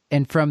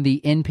 And from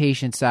the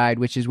inpatient side,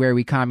 which is where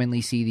we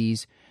commonly see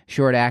these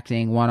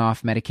short-acting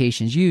one-off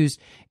medications used,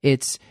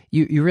 it's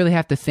you really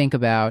have to think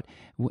about,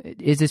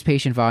 is this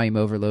patient volume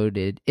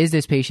overloaded? Is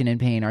this patient in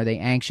pain? Are they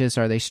anxious?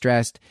 Are they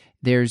stressed?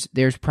 There's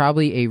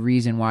probably a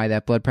reason why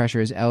that blood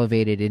pressure is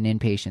elevated in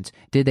inpatients.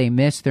 Did they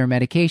miss their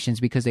medications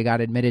because they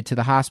got admitted to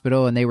the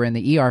hospital and they were in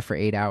the ER for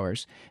 8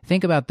 hours?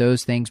 Think about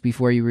those things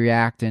before you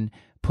react and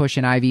push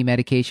an IV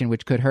medication,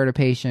 which could hurt a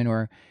patient,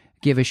 or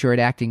give a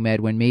short-acting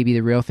med when maybe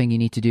the real thing you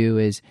need to do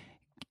is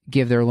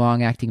give their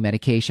long-acting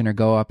medication or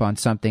go up on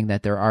something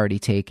that they're already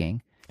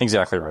taking.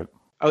 Exactly right.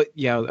 Oh,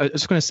 yeah. I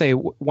was going to say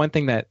one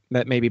thing that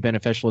may be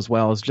beneficial as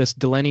well is just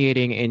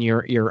delineating in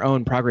your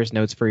own progress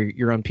notes for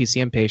your own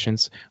PCM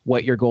patients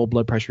what your goal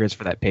blood pressure is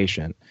for that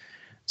patient.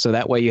 So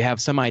that way you have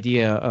some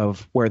idea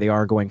of where they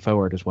are going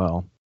forward as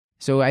well.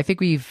 So I think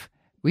we've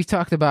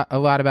talked about a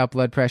lot about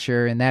blood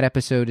pressure, and that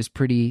episode is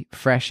pretty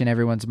fresh in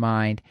everyone's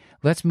mind.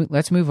 Let's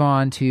move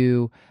on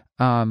to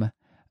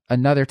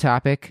another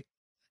topic,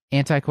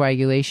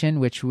 anticoagulation,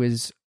 which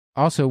was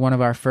also one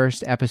of our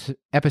first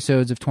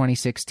episodes of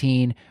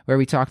 2016, where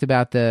we talked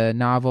about the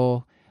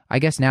novel, I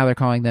guess now they're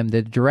calling them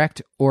the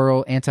direct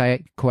oral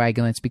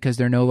anticoagulants because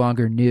they're no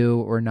longer new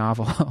or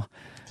novel.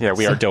 Yeah,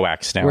 we are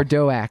DOACs now. We're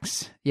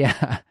DOACs.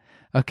 Yeah.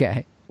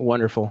 Okay.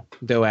 Wonderful.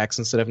 DOACs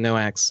instead of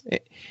NOACs.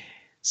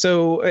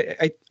 So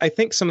I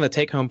think some of the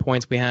take-home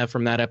points we have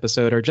from that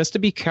episode are just to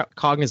be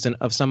cognizant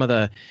of some of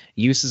the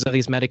uses of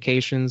these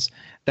medications,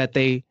 that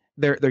they're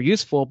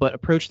useful, but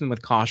approach them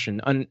with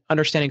caution.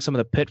 Understanding some of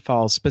the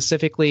pitfalls,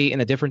 specifically in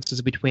the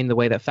differences between the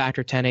way that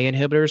factor Xa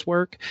inhibitors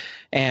work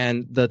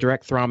and the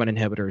direct thrombin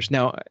inhibitors.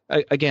 Now,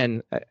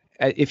 again,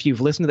 if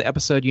you've listened to the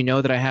episode, you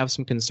know that I have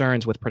some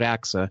concerns with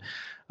Pradaxa.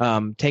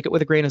 Take it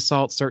with a grain of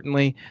salt,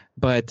 certainly,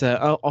 but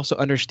also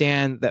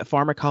understand that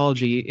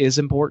pharmacology is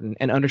important,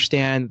 and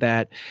understand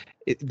that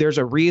there's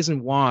a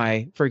reason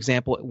why, for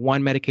example,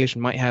 one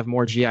medication might have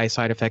more GI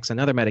side effects than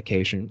another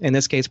medication. In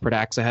this case,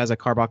 Pradaxa has a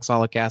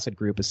carboxylic acid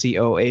group, a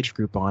COH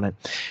group on it,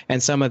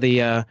 and some of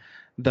the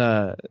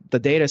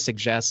data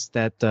suggests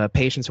that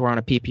patients who are on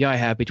a PPI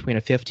have between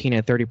a 15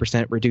 and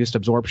 30% reduced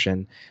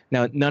absorption.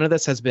 Now, none of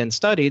this has been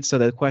studied, so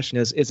the question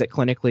is it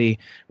clinically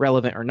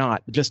relevant or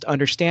not? Just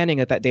understanding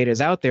that data is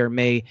out there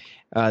may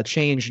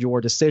change your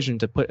decision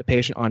to put a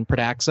patient on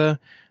Pradaxa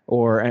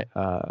or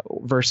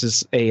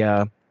versus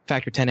a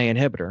factor Xa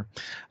inhibitor.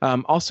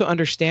 Also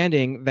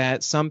understanding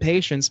that some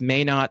patients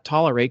may not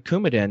tolerate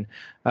Coumadin.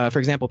 For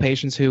example,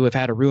 patients who have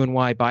had a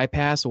Roux-en-Y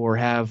bypass or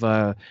have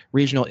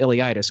regional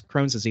ileitis,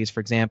 Crohn's disease,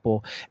 for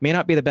example, may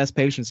not be the best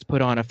patients to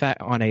put on a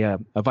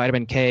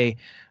vitamin K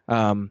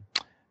on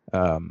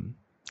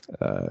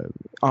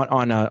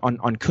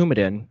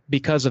Coumadin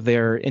because of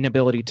their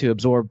inability to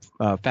absorb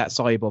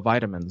fat-soluble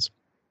vitamins.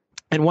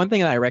 And one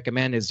thing that I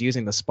recommend is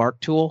using the Spark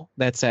tool.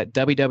 That's at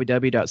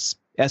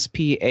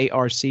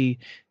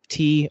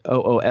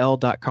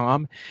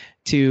www.sparktool.com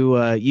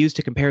to use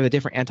to compare the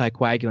different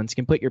anticoagulants. You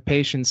can put your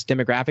patient's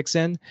demographics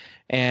in,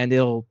 and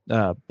it'll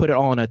put it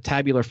all in a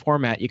tabular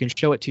format. You can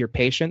show it to your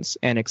patients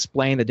and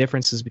explain the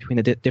differences between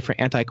the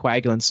different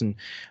anticoagulants and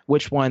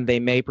which one they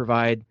may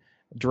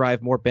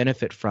derive more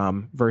benefit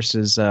from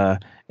versus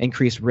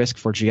increased risk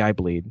for GI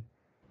bleed.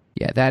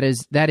 Yeah, that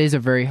is a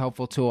very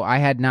helpful tool. I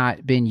had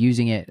not been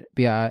using it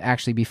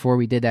actually before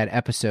we did that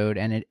episode,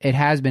 and it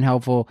has been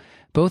helpful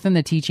both in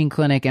the teaching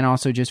clinic and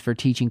also just for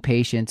teaching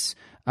patients.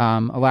 A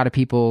lot of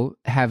people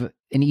have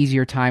an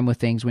easier time with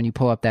things when you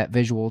pull up that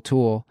visual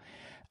tool.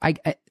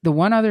 The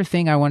one other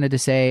thing I wanted to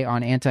say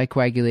on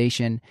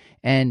anticoagulation,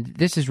 and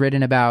this is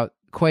written about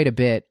quite a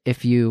bit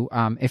if you're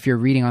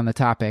reading on the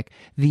topic,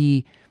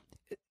 we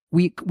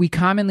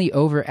commonly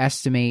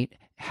overestimate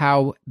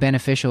how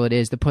beneficial it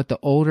is to put the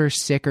older,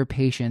 sicker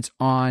patients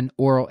on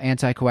oral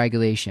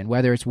anticoagulation,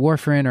 whether it's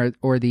warfarin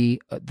or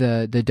the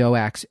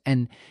DOACs.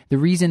 And the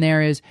reason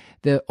there is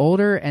the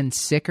older and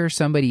sicker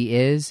somebody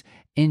is,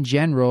 in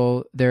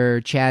general,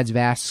 their CHADS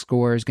VAS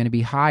score is going to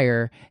be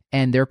higher,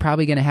 and they're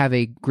probably going to have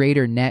a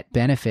greater net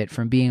benefit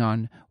from being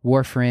on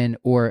warfarin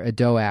or a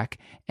DOAC.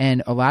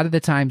 And a lot of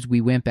the times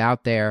we wimp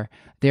out there.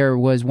 There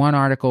was one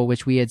article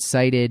which we had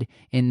cited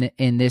in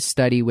this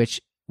study, which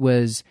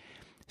was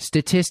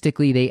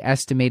statistically they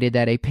estimated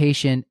that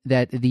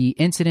that the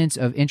incidence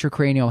of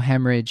intracranial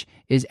hemorrhage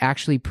is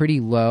actually pretty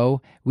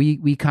low.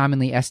 We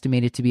commonly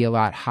estimate it to be a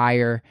lot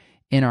higher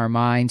in our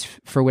minds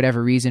for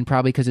whatever reason,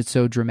 probably because it's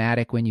so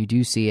dramatic when you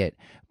do see it.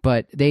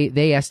 But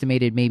they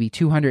estimated maybe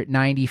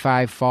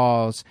 295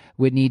 falls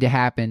would need to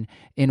happen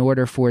in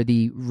order for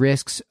the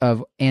risks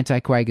of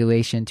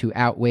anticoagulation to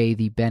outweigh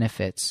the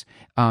benefits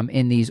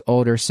in these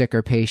older,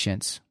 sicker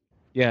patients.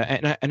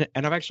 Yeah, and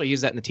I've actually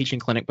used that in the teaching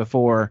clinic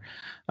before,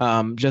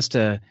 just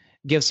to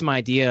give some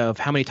idea of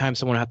how many times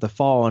someone would have to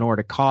fall in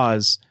order to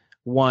cause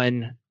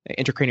one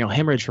intracranial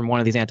hemorrhage from one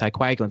of these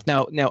anticoagulants.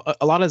 Now,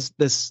 a lot of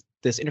this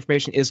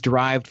information is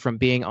derived from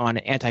being on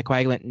an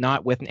anticoagulant,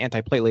 not with an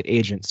antiplatelet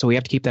agent. So we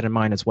have to keep that in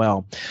mind as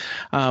well.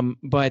 So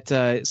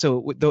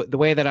the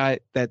way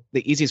that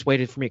the easiest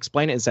way for me to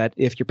explain it is that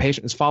if your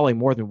patient is falling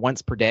more than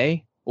once per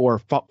day, or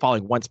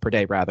falling once per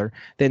day rather,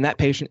 then that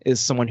patient is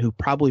someone who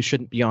probably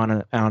shouldn't be on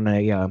a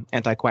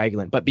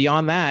anticoagulant. But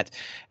beyond that,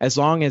 as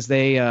long as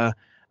they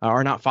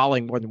are not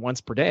falling more than once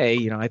per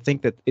day, I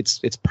think that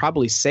it's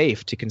probably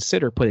safe to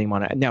consider putting them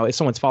on it. Now, if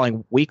someone's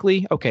falling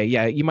weekly, okay,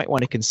 yeah, you might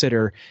want to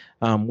consider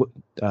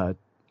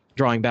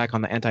drawing back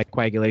on the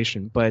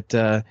anticoagulation. But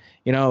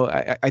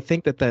I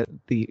think that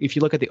if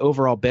you look at the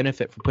overall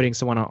benefit for putting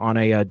someone on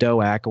a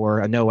DOAC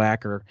or a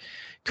NOAC or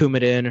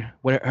Coumadin,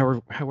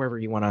 however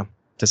you want to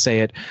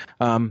say it,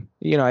 I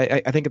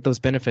think that those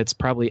benefits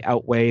probably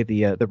outweigh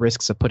the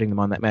risks of putting them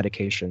on that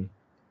medication.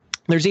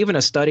 There's even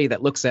a study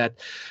that looks at,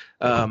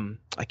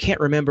 I can't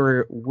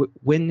remember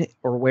when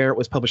or where it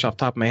was published off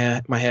the top of my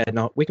head.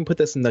 And we can put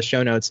this in the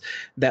show notes,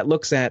 that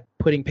looks at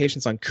putting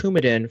patients on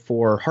Coumadin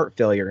for heart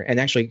failure and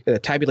actually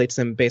tabulates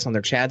them based on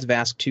their CHADS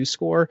VASc2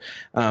 score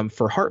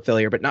for heart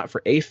failure, but not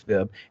for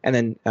AFib, and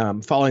then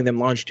following them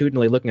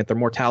longitudinally, looking at their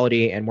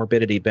mortality and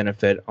morbidity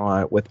benefit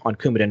on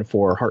Coumadin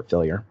for heart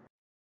failure.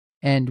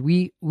 And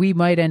we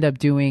might end up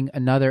doing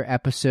another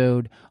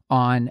episode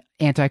on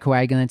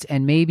anticoagulants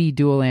and maybe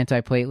dual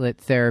antiplatelet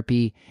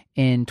therapy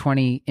in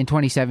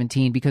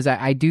 2017, because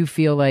I do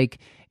feel like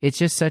it's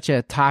just such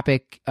a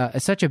topic,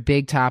 such a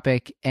big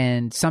topic,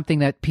 and something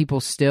that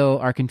people still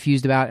are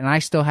confused about. And I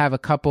still have a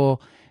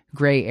couple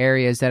gray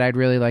areas that I'd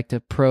really like to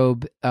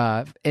probe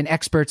an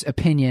expert's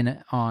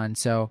opinion on.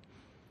 So.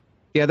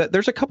 Yeah,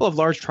 there's a couple of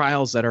large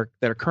trials that are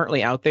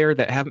currently out there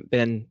that haven't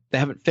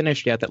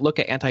finished yet, that look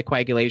at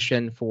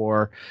anticoagulation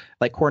for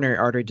like coronary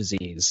artery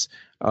disease,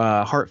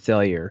 heart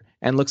failure,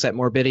 and looks at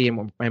morbidity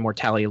and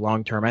mortality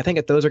long term. I think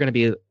that those are going to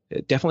be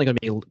definitely going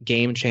to be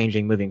game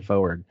changing moving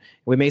forward.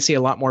 We may see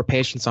a lot more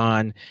patients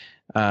on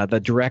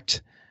the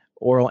direct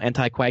oral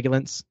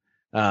anticoagulants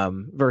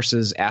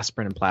versus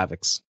aspirin and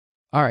Plavix.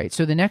 All right,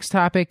 so the next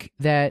topic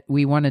that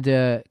we wanted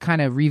to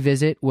kind of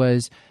revisit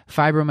was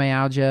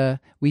fibromyalgia.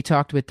 We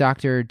talked with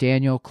Dr.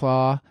 Daniel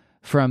Klaw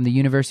from the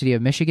University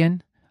of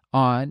Michigan.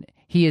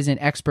 He is an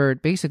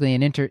expert, basically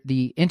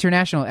the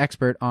international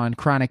expert on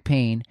chronic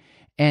pain.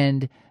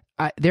 And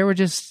there were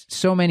just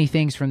so many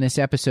things from this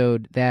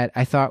episode that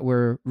I thought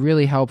were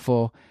really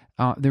helpful.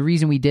 The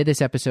reason we did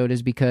this episode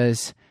is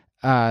because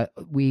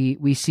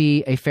we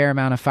see a fair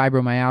amount of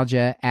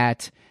fibromyalgia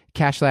at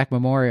Kashlak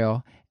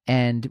Memorial.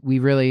 And I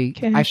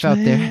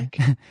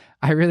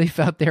really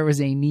felt there was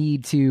a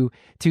need to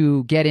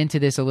get into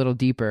this a little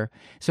deeper.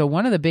 So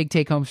one of the big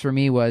take homes for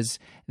me was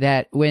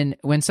that when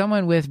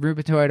someone with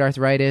rheumatoid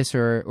arthritis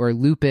or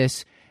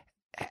lupus,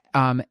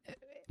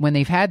 when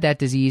they've had that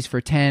disease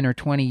for 10 or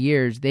 20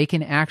 years, they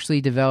can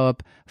actually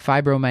develop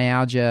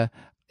fibromyalgia,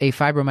 a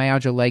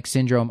fibromyalgia-like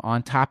syndrome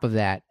on top of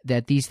that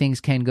these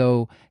things can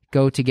go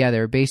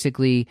together.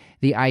 Basically,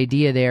 the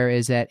idea there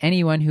is that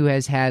anyone who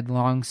has had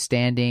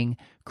long-standing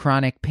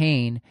chronic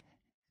pain,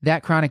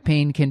 that chronic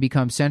pain can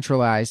become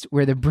centralized,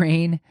 where the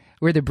brain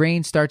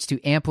starts to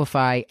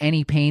amplify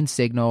any pain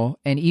signal,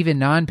 and even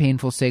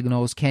non-painful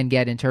signals can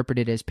get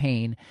interpreted as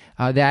pain.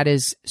 That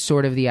is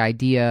sort of the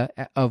idea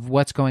of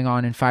what's going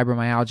on in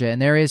fibromyalgia.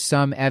 And there is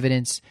some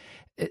evidence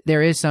that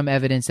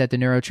the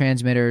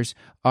neurotransmitters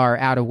are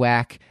out of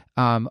whack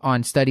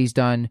on studies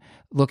done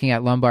looking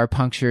at lumbar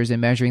punctures and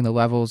measuring the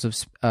levels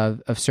of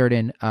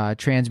certain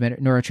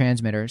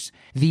neurotransmitters.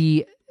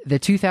 The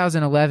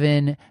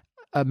 2011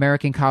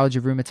 American College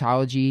of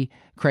Rheumatology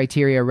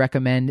criteria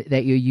recommend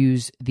that you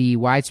use the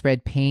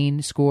widespread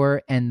pain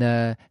score and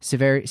the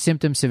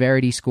symptom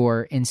severity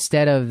score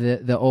instead of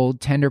the old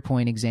tender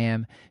point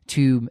exam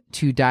to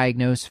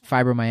diagnose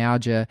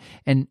fibromyalgia.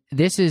 And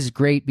this is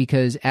great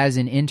because as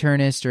an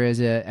internist or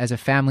as a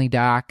family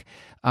doc,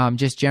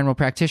 just general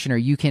practitioner,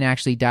 you can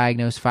actually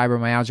diagnose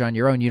fibromyalgia on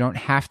your own. You don't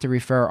have to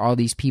refer all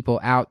these people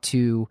out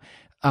to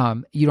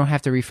you don't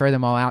have to refer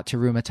them all out to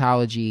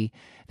rheumatology.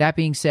 That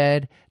being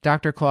said,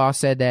 Dr. Claw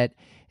said that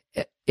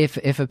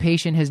if a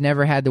patient has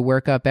never had the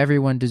workup,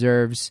 everyone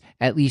deserves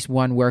at least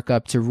one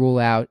workup to rule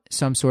out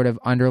some sort of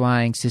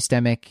underlying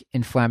systemic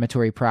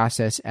inflammatory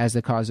process as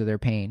the cause of their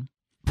pain.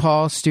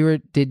 Paul,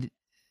 Stuart, did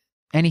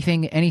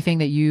anything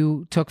that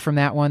you took from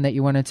that one that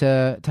you wanted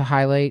to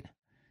highlight?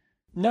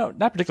 No,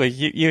 not particularly.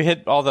 You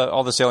hit all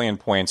the salient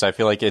points. I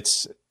feel like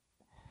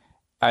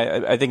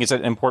I think it's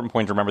an important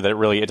point to remember that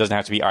it doesn't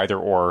have to be either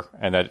or,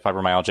 and that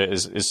fibromyalgia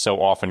is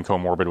so often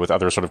comorbid with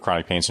other sort of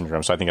chronic pain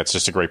syndromes. So I think that's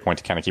just a great point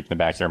to kind of keep in the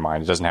back of your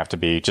mind. It doesn't have to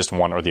be just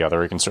one or the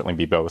other. It can certainly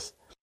be both.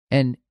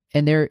 And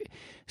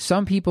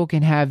some people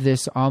can have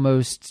this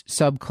almost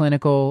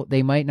subclinical.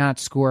 They might not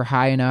score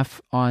high enough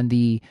on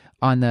the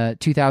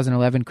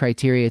 2011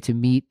 criteria to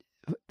meet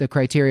the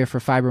criteria for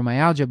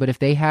fibromyalgia, but if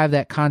they have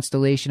that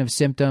constellation of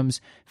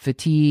symptoms,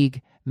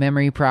 fatigue,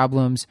 memory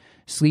problems,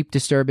 sleep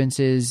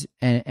disturbances,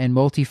 and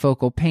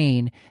multifocal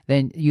pain,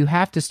 then you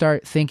have to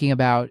start thinking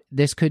about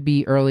this could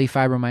be early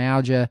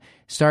fibromyalgia,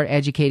 start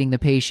educating the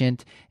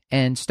patient,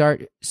 and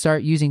start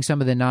using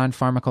some of the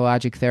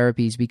non-pharmacologic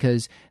therapies,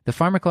 because the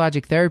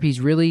pharmacologic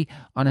therapies really,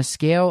 on a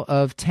scale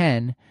of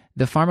 10,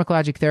 the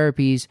pharmacologic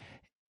therapies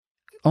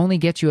only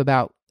get you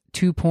about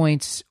 2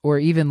 points or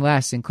even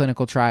less in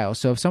clinical trials.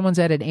 So if someone's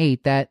at an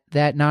 8, that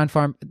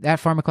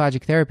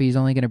pharmacologic therapy is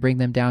only going to bring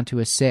them down to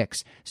a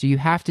 6. So you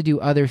have to do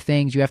other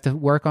things. You have to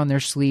work on their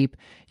sleep.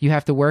 You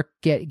have to work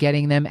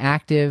getting them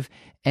active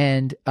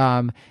and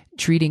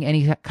treating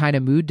any kind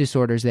of mood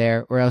disorders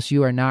there, or else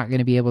you are not going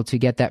to be able to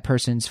get that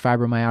person's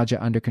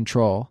fibromyalgia under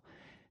control.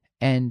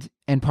 And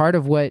part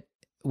of what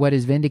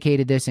has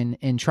vindicated this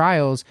in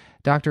trials,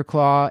 Dr.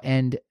 Claw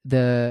and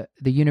the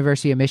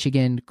University of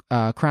Michigan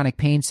Chronic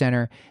Pain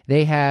Center,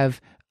 they have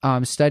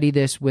studied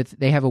this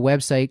they have a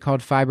website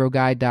called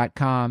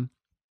fibroguide.com,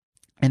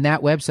 and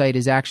that website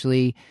is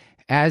actually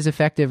as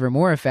effective or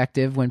more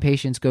effective when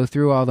patients go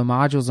through all the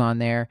modules on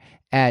there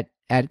at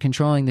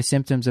controlling the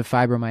symptoms of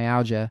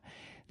fibromyalgia.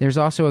 There's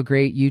also a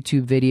great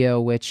YouTube video,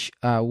 which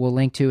we'll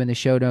link to in the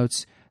show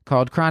notes,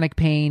 called Chronic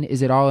Pain,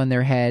 Is It All in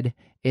Their Head?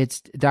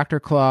 It's Dr.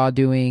 Claw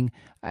doing,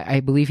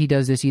 I believe he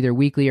does this either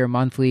weekly or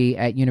monthly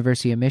at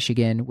University of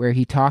Michigan, where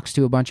he talks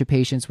to a bunch of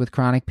patients with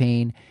chronic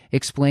pain,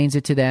 explains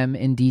it to them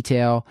in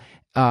detail,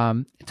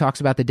 talks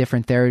about the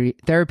different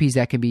therapies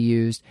that can be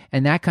used.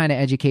 And that kind of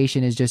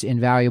education is just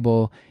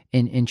invaluable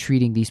in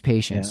treating these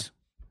patients. Yeah.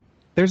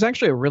 There's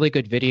actually a really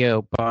good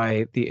video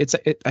by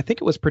I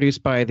think it was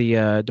produced by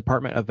the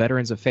Department of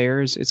Veterans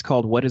Affairs. It's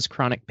called "What is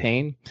Chronic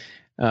Pain?"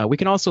 We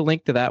can also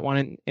link to that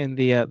one in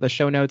the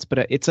show notes,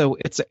 but it's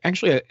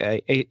actually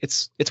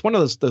it's one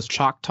of those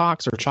chalk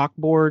talks or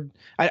chalkboard.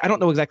 I don't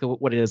know exactly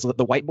what it is, the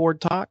whiteboard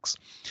talks,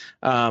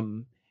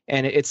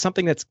 and it's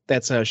something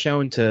that's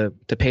shown to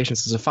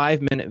patients. It's a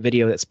 5-minute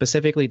video that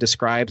specifically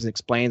describes and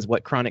explains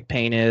what chronic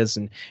pain is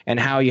and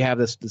how you have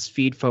this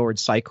feed forward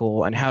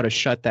cycle and how to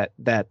shut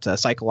that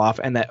cycle off,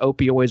 and that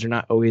opioids are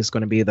not always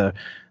going to be the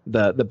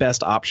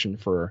best option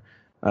for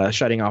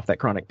shutting off that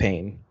chronic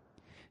pain.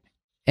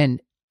 And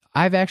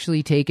I've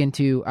actually taken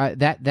to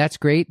that's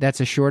great. That's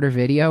a shorter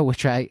video,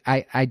 which I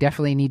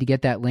definitely need to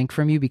get that link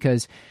from you,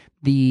 because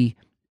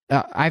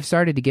I've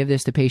started to give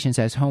this to patients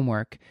as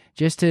homework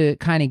just to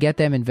kind of get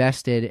them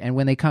invested. And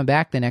when they come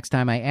back the next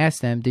time, I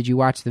ask them, did you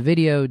watch the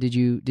video? Did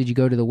you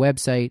go to the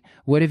website?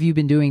 What have you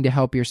been doing to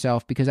help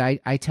yourself? Because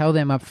I tell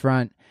them up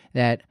front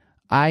that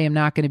I am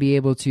not going to be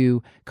able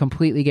to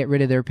completely get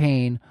rid of their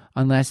pain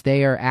unless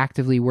they are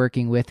actively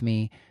working with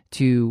me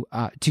to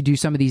do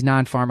some of these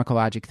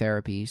non-pharmacologic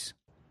therapies.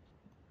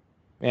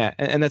 Yeah,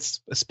 and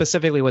that's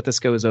specifically what this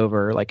goes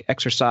over, like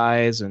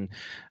exercise and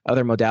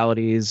other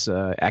modalities,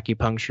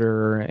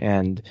 acupuncture,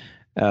 and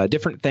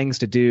different things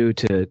to do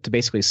to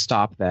basically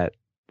stop that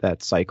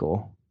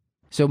cycle.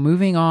 So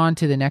moving on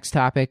to the next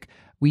topic,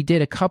 we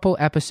did a couple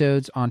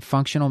episodes on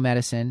functional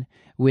medicine,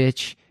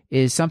 which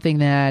is something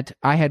that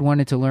I had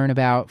wanted to learn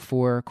about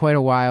for quite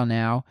a while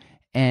now.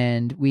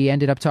 And we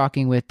ended up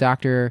talking with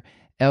Dr.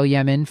 El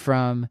Yemen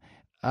from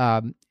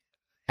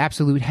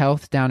Absolute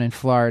Health down in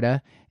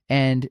Florida.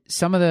 And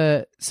some of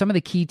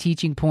the key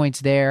teaching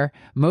points there,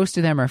 most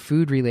of them are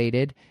food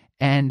related.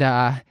 And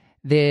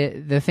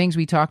the things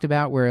we talked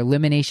about were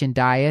elimination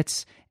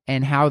diets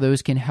and how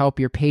those can help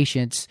your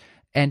patients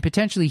and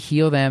potentially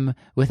heal them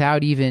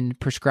without even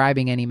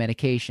prescribing any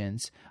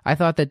medications. I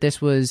thought that this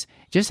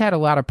just had a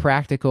lot of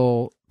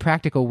practical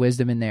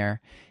wisdom in there.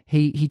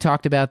 He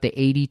talked about the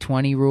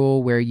 80-20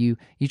 rule, where you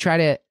try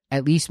to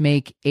at least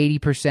make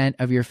 80%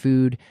 of your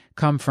food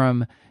come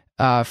from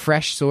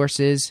fresh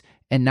sources,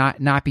 and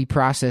not be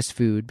processed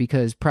food,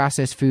 because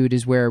processed food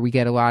is where we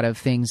get a lot of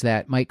things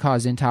that might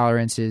cause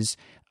intolerances,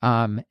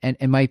 and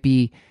might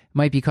be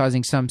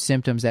causing some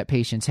symptoms that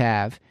patients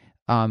have.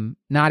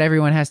 Not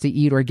everyone has to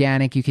eat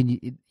organic. You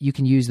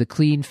can use the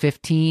Clean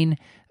 15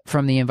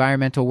 from the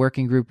Environmental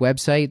Working Group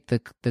website,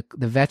 the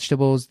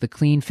vegetables, the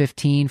Clean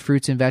 15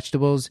 fruits and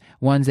vegetables,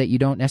 ones that you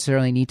don't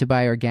necessarily need to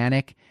buy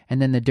organic, and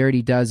then the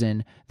Dirty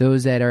Dozen,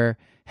 those that are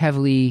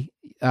heavily,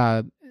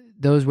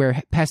 those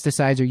where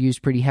pesticides are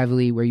used pretty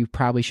heavily, where you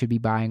probably should be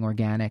buying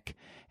organic.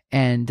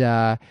 And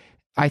I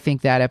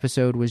think that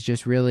episode was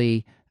just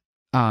really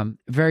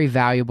very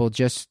valuable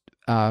just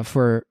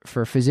for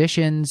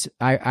physicians.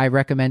 I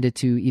recommend it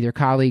to either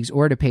colleagues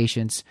or to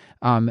patients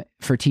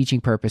for teaching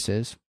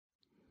purposes.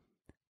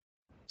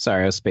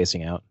 Sorry, I was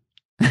spacing out.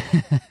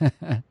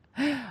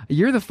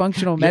 You're the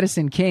functional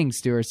medicine king,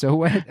 Stuart. So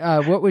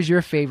what was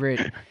your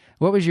favorite?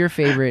 What was your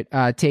favorite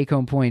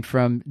take-home point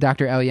from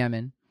Dr.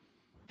 El-Yemen?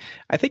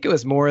 I think it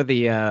was more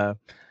the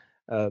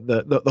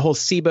whole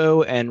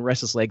SIBO and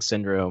restless leg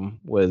syndrome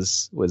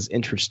was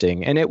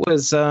interesting, and it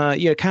was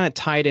kind of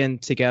tied in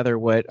together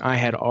what I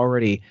had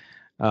already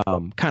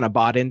kind of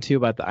bought into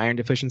about the iron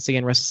deficiency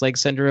and restless leg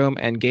syndrome,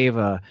 and gave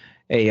a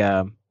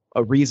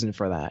reason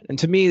for that. And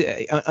to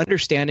me,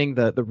 understanding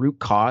the root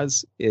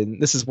cause,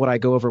 and this is what I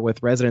go over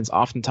with residents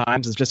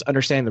oftentimes, is just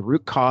understanding the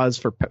root cause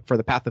for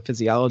the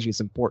pathophysiology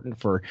is important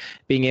for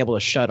being able to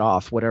shut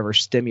off whatever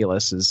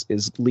stimulus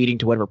is leading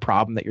to whatever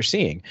problem that you're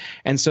seeing.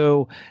 And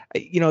so,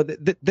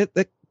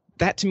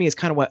 that to me is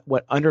kind of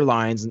what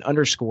underlines and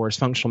underscores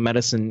functional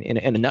medicine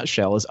in a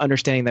nutshell, is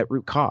understanding that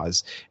root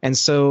cause. And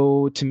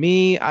so to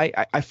me,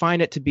 I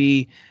find it to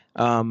be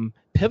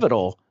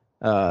pivotal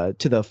to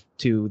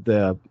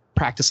the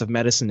practice of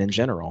medicine in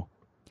general.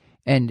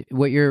 And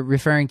what you're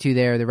referring to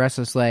there, the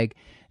restless leg,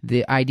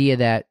 the idea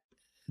that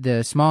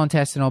the small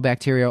intestinal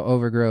bacterial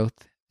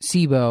overgrowth,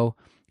 SIBO,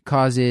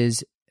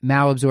 causes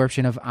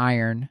malabsorption of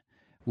iron,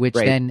 which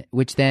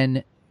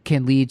then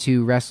can lead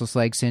to restless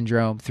leg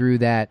syndrome through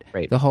that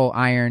the whole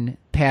iron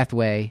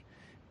pathway,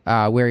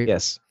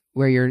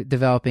 where you're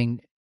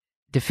developing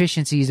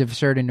deficiencies of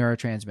certain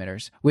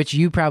neurotransmitters, which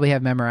you probably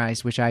have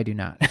memorized, which I do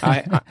not.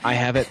 I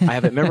have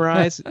it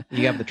memorized.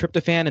 You have the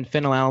tryptophan and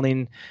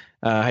phenylalanine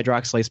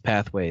hydroxylase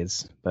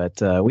pathways,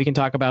 but we can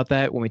talk about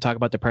that when we talk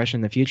about depression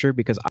in the future,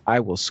 because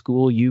I will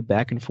school you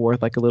back and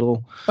forth like a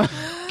little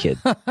kid.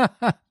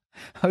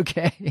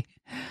 Okay.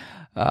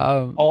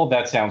 All of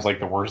that sounds like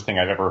the worst thing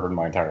I've ever heard in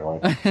my entire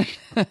life.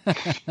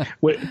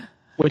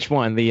 Which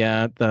one? The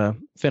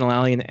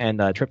phenylalanine and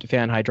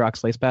tryptophan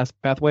hydroxylase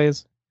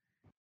pathways?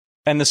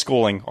 And the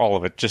schooling, all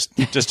of it, just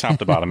top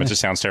to bottom. It just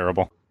sounds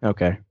terrible.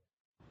 Okay,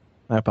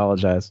 I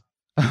apologize.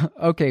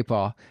 Okay,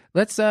 Paul.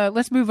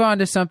 Let's move on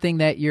to something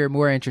that you're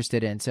more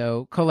interested in.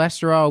 So,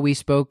 cholesterol. We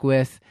spoke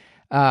with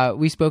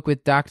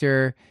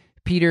Dr.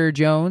 Peter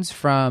Jones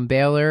from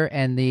Baylor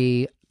and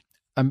the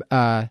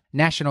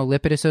National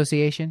Lipid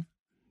Association.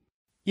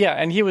 Yeah,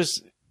 and he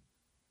was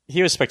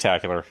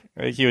spectacular.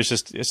 He was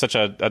just such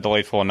a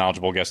delightful and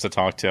knowledgeable guest to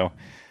talk to.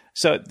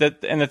 So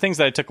the things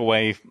that I took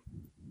away,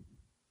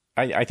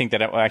 I think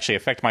that it will actually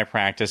affect my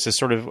practice is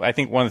sort of, I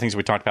think one of the things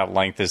we talked about at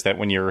length is that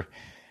when you're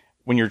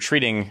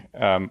treating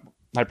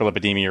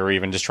hyperlipidemia, or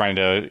even just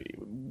when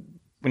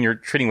you're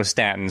treating with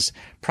statins,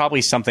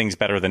 probably something's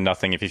better than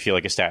nothing if you feel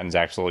like a statin's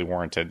absolutely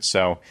warranted.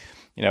 So,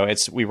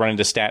 we run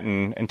into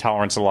statin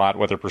intolerance a lot,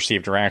 whether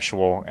perceived or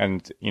actual.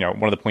 And,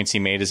 one of the points he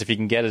made is if you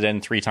can get it in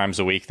 3 times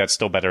a week, that's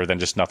still better than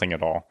just nothing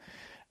at all.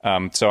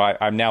 So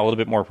I'm now a little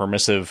bit more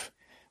permissive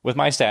with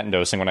my statin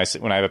dosing when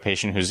I have a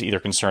patient who's either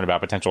concerned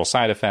about potential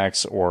side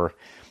effects or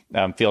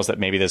feels that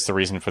maybe that's the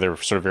reason for their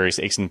sort of various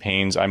aches and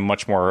pains. I'm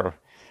much more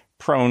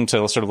prone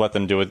to sort of let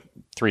them do it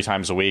 3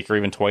 times a week or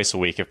even twice a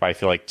week if I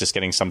feel like just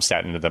getting some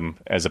statin into them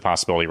as a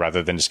possibility,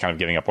 rather than just kind of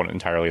giving up on it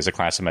entirely as a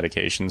class of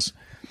medications.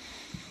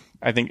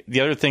 I think the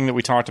other thing that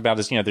we talked about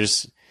is,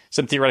 there's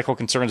some theoretical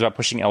concerns about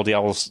pushing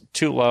LDLs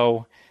too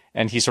low,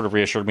 and he sort of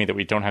reassured me that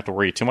we don't have to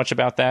worry too much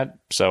about that.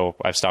 So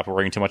I've stopped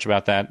worrying too much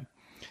about that.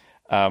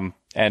 And,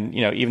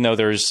 even though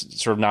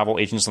there's sort of novel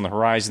agents on the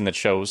horizon that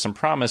show some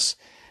promise,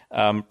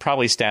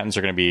 probably statins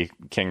are going to be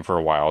king for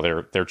a while.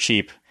 They're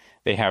cheap.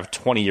 They have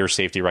 20-year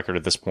safety record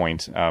at this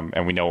point,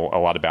 and we know a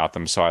lot about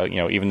them. So,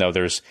 even though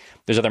there's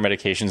other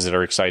medications that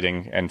are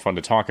exciting and fun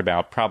to talk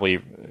about,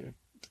 probably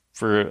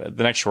for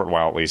the next short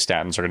while at least,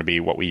 statins are going to be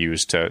what we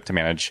use to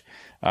manage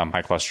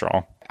high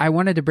cholesterol. I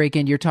wanted to break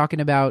in. You're talking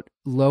about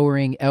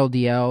lowering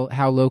LDL.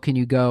 How low can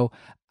you go?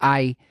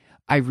 I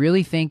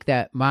really think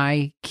that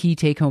my key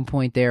take-home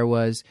point there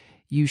was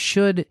you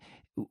should,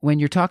 when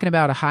you're talking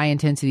about a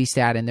high-intensity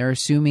statin, they're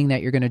assuming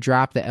that you're going to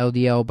drop the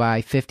LDL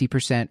by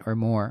 50% or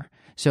more.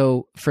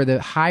 So for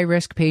the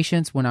high-risk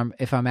patients,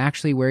 if I'm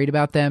actually worried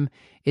about them,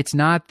 it's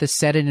not the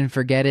set it and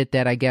forget it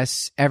that I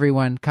guess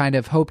everyone kind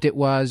of hoped it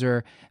was,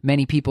 or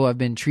many people have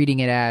been treating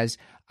it as.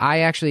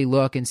 I actually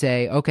look and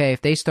say, okay,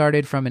 if they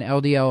started from an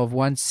LDL of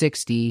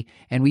 160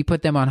 and we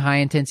put them on high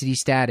intensity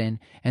statin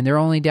and they're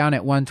only down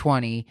at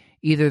 120,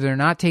 either they're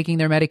not taking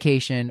their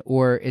medication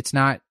or it's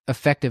not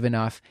effective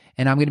enough.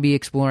 And I'm going to be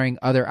exploring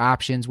other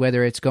options,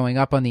 whether it's going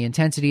up on the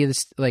intensity of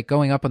this, like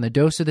going up on the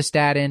dose of the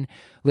statin,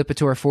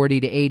 Lipitor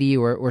 40 to 80,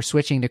 or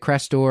switching to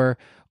Crestor,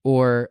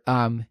 or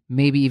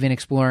maybe even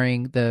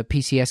exploring the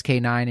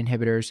PCSK9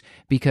 inhibitors,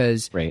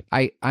 because Right.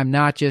 I'm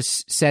not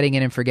just setting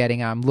it and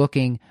forgetting. I'm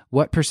looking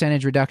what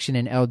percentage reduction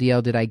in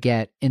LDL did I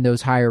get in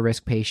those higher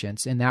risk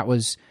patients, and that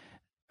was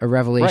a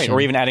revelation. Right, or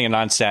even adding a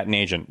non-statin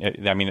agent.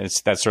 I mean,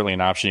 that's certainly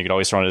an option. You could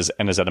always throw it as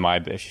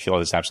ezetimibe if you feel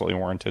it's absolutely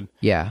warranted.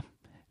 Yeah,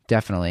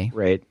 definitely.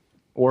 Right.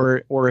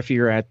 Or if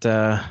you're at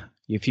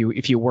if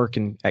you work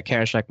at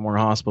Cash Moore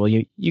Hospital,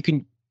 you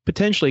can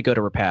potentially go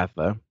to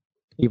Repatha,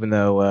 even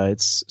though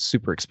it's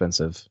super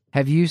expensive.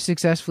 Have you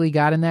successfully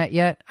gotten that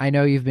yet? I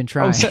know you've been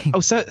trying.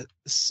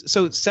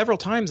 So several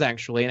times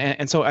actually,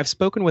 and so I've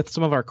spoken with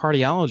some of our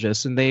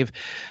cardiologists, and they've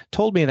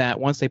told me that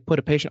once they put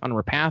a patient on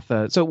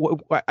Repatha. So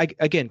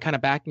again, kind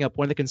of backing up,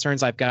 one of the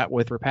concerns I've got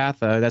with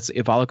Repatha, that's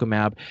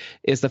evolocumab,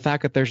 is the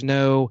fact that there's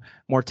no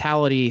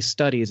mortality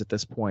studies at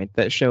this point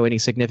that show any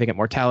significant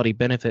mortality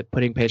benefit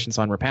putting patients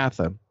on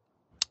Repatha.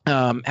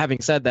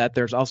 Having said that,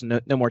 there's also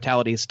no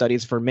mortality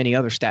studies for many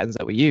other statins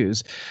that we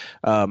use.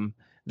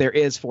 There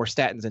is for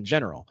statins in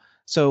general.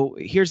 So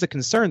here's the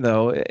concern,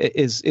 though,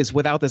 is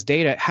without this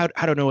data, how do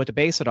I know what to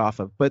base it off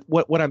of? But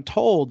what I'm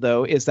told,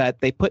 though, is that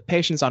they put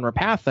patients on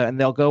Repatha and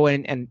they'll go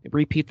in and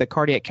repeat the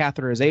cardiac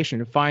catheterization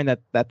and find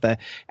that the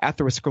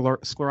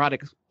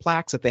atherosclerotic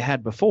plaques that they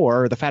had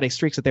before, or the fatty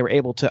streaks that they were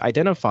able to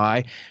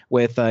identify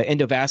with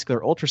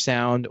endovascular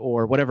ultrasound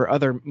or whatever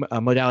other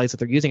modalities that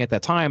they're using at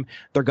that time,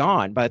 they're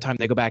gone by the time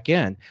they go back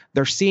in.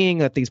 They're seeing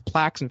that these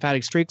plaques and fatty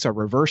streaks are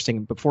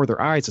reversing before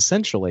their eyes,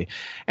 essentially.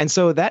 And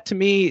so that to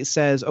me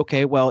says,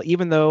 okay, well,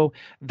 even though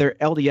their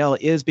LDL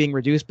is being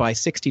reduced by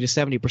 60 to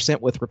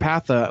 70% with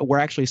Repatha, we're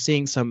actually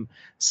seeing some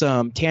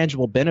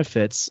tangible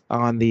benefits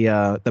on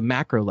the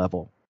macro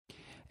level.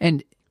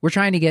 And we're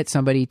trying to get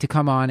somebody to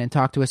come on and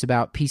talk to us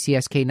about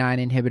PCSK9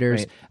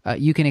 inhibitors. Right.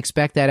 You can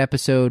expect that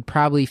episode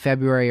probably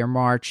February or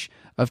March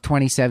of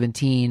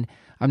 2017.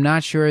 I'm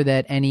not sure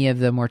that any of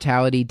the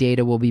mortality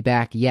data will be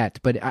back yet,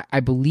 but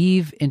I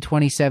believe in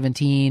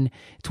 2017,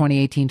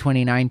 2018,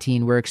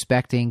 2019, we're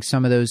expecting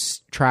some of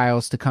those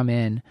trials to come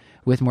in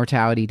with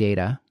mortality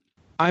data.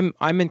 I'm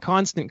in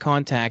constant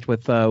contact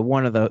with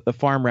one of the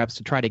farm reps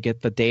to try to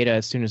get the data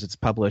as soon as it's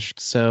published.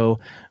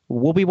 So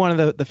we'll be one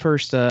of the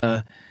first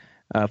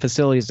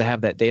facilities to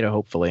have that data,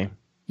 hopefully.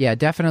 Yeah,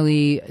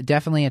 definitely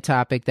a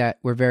topic that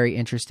we're very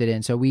interested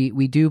in. So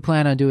we do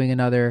plan on doing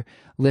another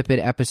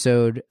lipid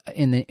episode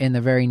in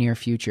the very near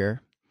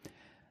future.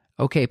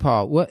 Okay,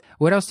 Paul, what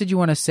else did you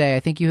want to say? I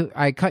think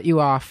I cut you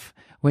off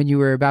when you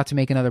were about to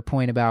make another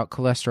point about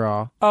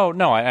cholesterol. Oh,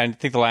 no, I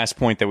think the last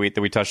point that we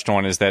touched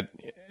on is that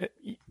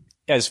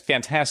as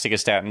fantastic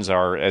as statins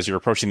are, as you're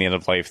approaching the end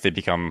of life, they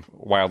become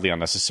wildly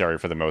unnecessary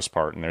for the most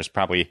part, and there's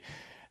probably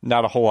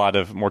not a whole lot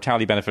of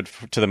mortality benefit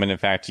to them, and in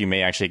fact, you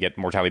may actually get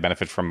mortality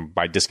benefit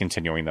by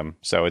discontinuing them.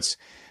 So it's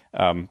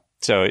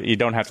so you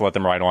don't have to let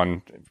them ride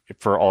on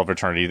for all of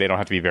eternity. They don't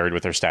have to be buried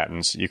with their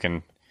statins. You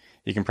can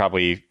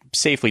probably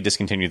safely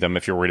discontinue them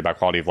if you're worried about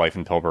quality of life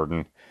and pill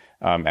burden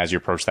as you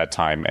approach that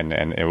time,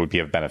 and it would be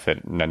of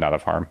benefit and not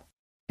of harm.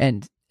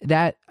 And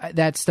that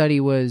study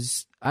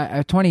was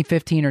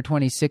 2015 or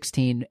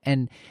 2016,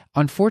 and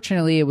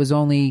unfortunately, it was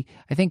only,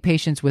 I think,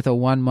 patients with a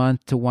 1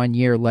 month to 1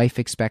 year life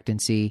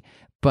expectancy.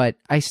 But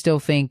I still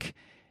think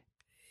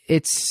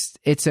it's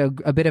a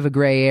bit of a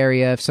gray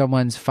area if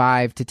someone's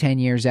 5 to 10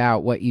 years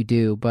out what you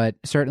do. But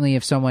certainly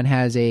if someone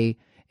has a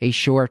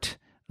short,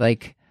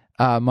 like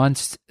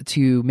months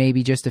to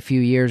maybe just a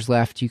few years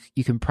left,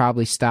 you can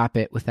probably stop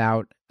it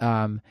without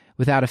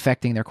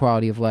affecting their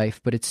quality of life.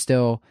 But it's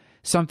still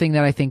something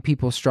that I think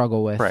people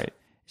struggle with. Right.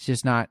 It's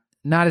just not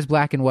as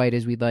black and white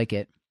as we'd like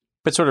it.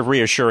 But sort of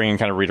reassuring and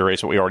kind of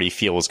reiterates what we already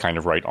feel is kind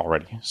of right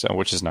already. So,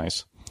 which is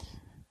nice.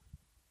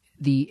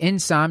 The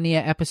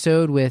insomnia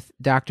episode with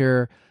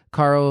Dr.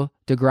 Carl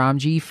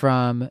DeGramji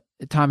from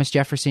Thomas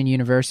Jefferson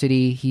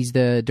University. He's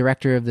the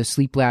director of the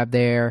sleep lab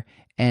there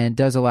and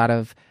does a lot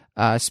of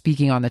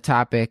speaking on the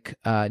topic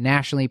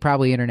nationally,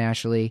 probably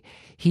internationally.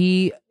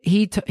 He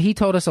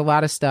told us a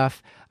lot of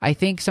stuff. I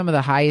think some of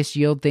the highest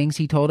yield things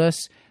he told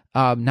us,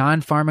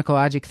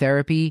 non-pharmacologic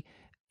therapy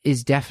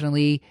is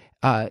definitely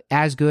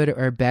as good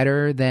or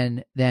better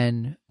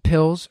than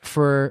pills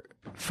for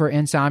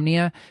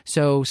insomnia.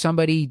 So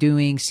somebody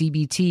doing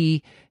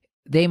CBT,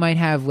 they might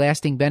have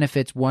lasting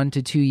benefits 1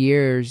 to 2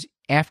 years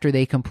after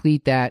they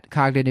complete that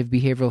cognitive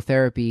behavioral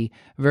therapy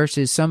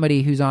versus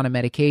somebody who's on a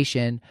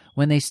medication.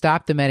 When they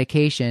stop the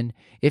medication,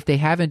 if they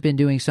haven't been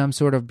doing some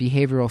sort of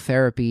behavioral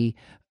therapy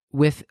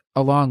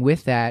along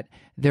with that,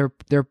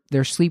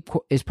 their sleep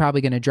is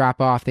probably going to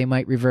drop off. They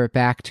might revert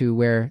back to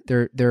where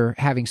they're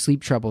having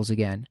sleep troubles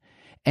again.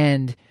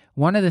 And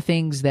one of the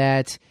things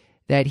that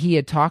he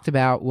had talked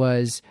about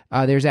was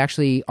there's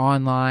actually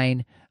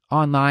online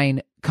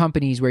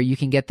companies where you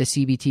can get the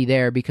CBT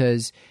there,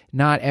 because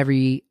not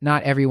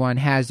everyone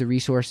has the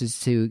resources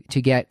to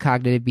get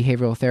cognitive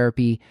behavioral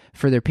therapy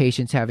for their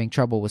patients having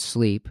trouble with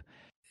sleep.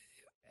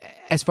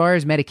 As far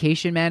as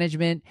medication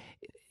management,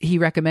 he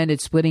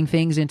recommended splitting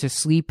things into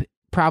sleep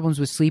problems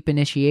with sleep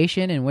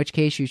initiation, in which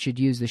case you should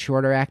use the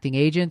shorter acting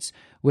agents,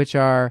 which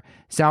are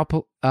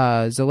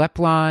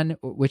Zaleplon,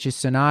 which is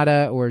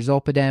Sonata, or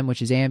Zolpidem,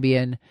 which is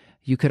Ambien.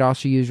 You could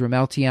also use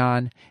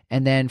Ramelteon.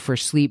 And then for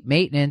sleep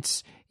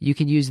maintenance, you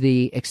can use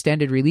the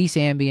extended release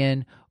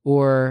Ambien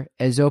or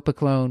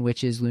Azopiclone,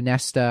 which is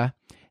Lunesta.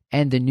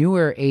 And the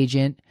newer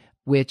agent,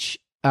 which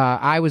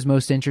I was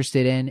most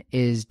interested in,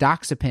 is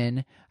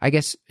Doxepin. I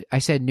guess I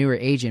said newer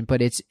agent,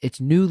 but it's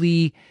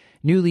newly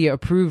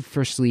approved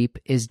for sleep,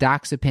 is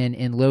Doxepin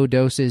in low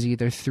doses,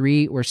 either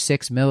 3 or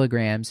 6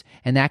 milligrams,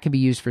 and that can be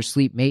used for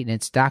sleep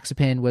maintenance.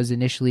 Doxepin was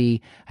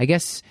initially, I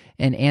guess,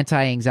 an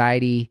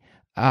anti-anxiety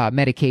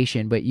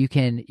medication, but you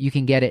can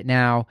get it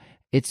now.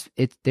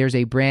 There's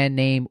a brand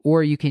name,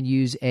 or you can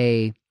use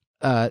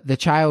the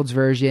child's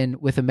version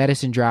with a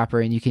medicine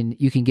dropper, and you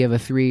can give a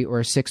 3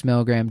 or 6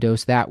 milligram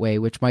dose that way,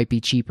 which might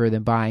be cheaper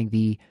than buying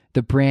the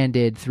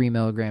branded 3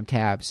 milligram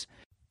tabs.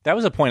 That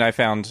was a point I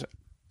found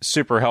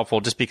super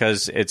helpful, just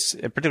because it's,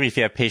 particularly if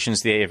you have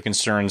patients that have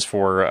concerns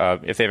for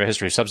if they have a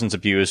history of substance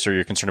abuse, or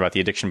you're concerned about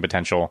the addiction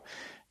potential,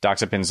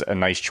 Doxepin's a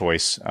nice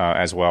choice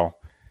as well.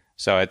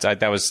 So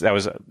that was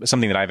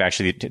something that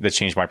that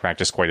changed my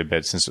practice quite a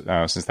bit since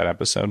that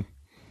episode.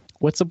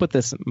 What's up with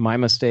this my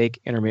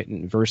mistake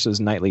intermittent versus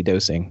nightly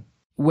dosing?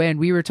 When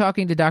we were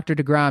talking to Dr.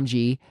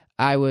 DeGramji,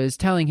 I was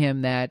telling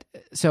him that,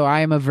 so I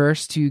am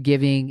averse to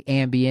giving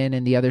Ambien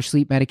and the other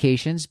sleep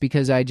medications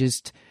because I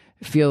just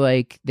feel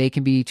like they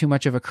can be too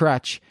much of a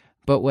crutch.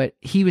 But what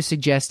he was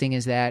suggesting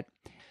is that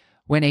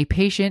when a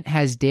patient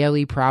has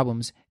daily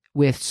problems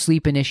with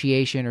sleep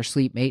initiation or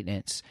sleep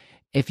maintenance,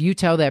 if you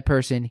tell that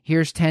person,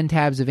 here's 10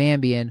 tabs of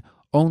Ambien,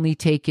 only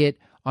take it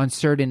on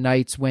certain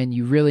nights when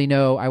you really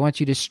know, I want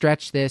you to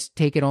stretch this,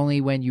 take it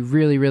only when you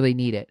really, really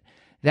need it.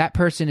 That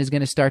person is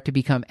going to start to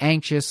become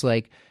anxious,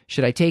 like,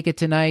 should I take it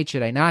tonight?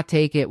 Should I not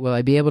take it? Will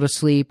I be able to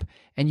sleep?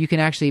 And you can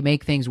actually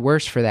make things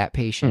worse for that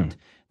patient.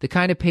 The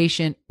kind of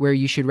patient where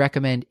you should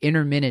recommend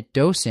intermittent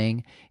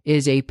dosing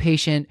is a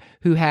patient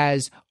who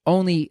has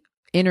only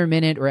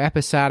intermittent or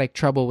episodic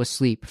trouble with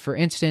sleep. For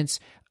instance,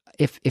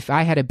 if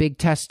I had a big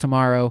test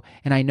tomorrow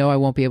and I know I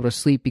won't be able to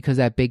sleep because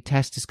that big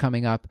test is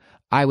coming up,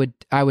 I would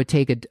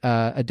take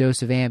a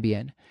dose of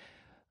Ambien.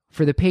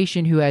 For the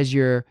patient who has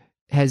your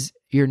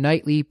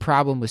nightly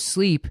problem with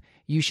sleep,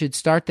 you should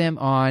start them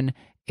on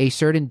a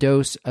certain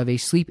dose of a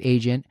sleep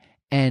agent,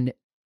 and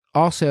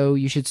also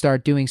you should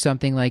start doing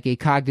something like a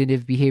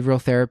cognitive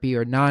behavioral therapy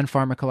or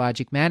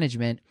non-pharmacologic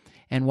management.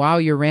 And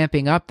while you're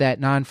ramping up that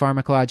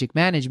non-pharmacologic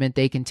management,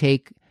 they can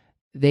take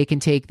the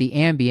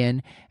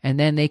Ambien, and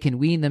then they can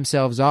wean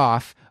themselves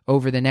off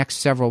over the next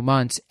several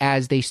months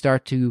as they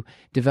start to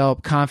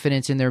develop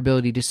confidence in their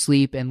ability to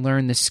sleep and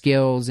learn the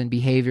skills and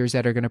behaviors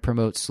that are going to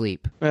promote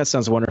sleep. That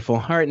sounds wonderful.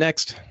 All right,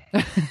 next.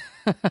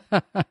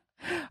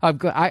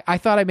 I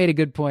thought I made a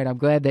good point. I'm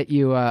glad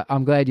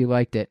you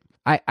liked it.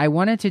 I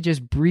wanted to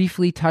just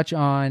briefly touch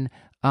on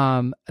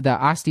the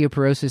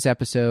osteoporosis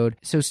episode.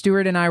 So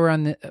Stuart and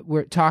I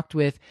talked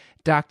with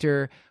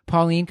Dr.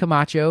 Pauline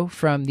Camacho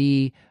from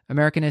the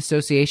American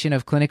Association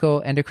of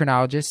Clinical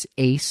Endocrinologists,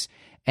 ACE,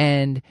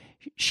 and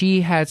she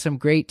had some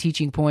great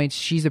teaching points.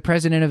 She's the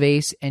president of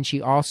ACE, and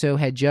she also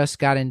had just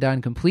gotten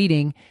done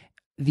completing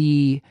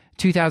the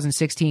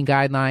 2016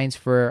 guidelines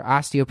for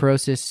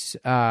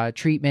osteoporosis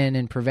treatment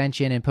and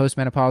prevention in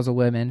postmenopausal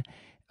women,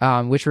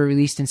 which were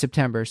released in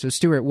September. So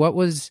Stuart, what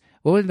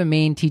were the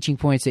main teaching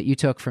points that you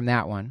took from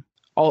that one?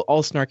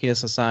 All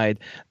snarkiness aside,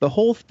 the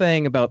whole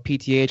thing about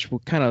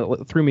PTH kind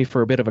of threw me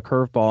for a bit of a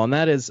curveball, and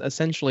that is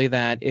essentially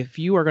that if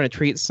you are going to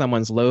treat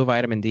someone's low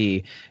vitamin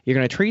D, you're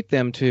going to treat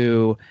them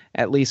to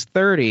at least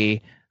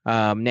 30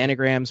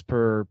 nanograms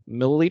per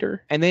milliliter,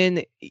 and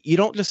then you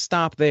don't just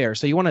stop there.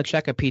 So you want to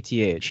check a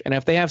PTH, and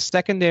if they have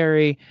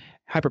secondary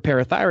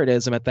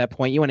hyperparathyroidism at that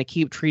point, you want to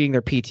keep treating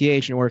their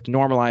PTH in order to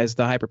normalize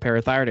the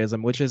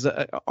hyperparathyroidism, which is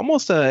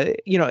almost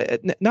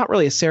not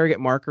really a surrogate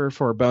marker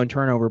for bone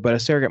turnover, but a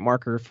surrogate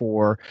marker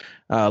for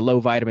low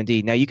vitamin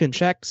D. Now, you can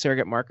check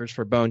surrogate markers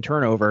for bone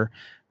turnover,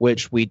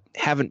 which we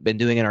haven't been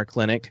doing in our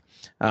clinic.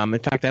 In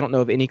fact, I don't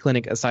know of any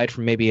clinic aside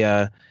from maybe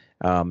a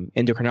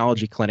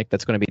endocrinology clinic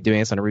that's going to be doing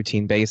this on a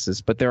routine basis,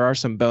 but there are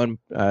some bone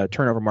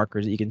turnover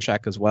markers that you can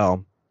check as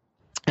well.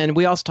 And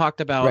we also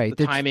talked about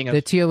the timing of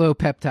the TLO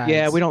peptides.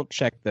 Yeah, we don't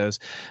check those,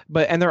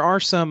 and there are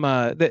some.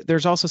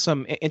 There's also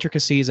some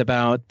intricacies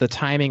about the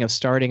timing of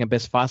starting a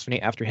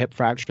bisphosphonate after hip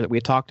fracture that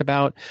we talked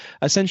about.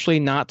 Essentially,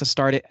 not to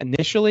start it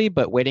initially,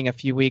 but waiting a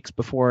few weeks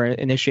before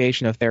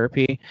initiation of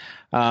therapy.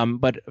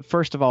 But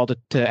first of all,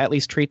 to at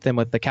least treat them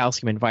with the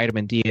calcium and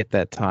vitamin D at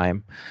that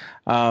time.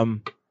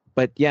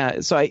 But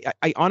yeah, so I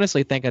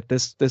honestly think that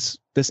this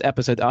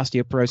episode, the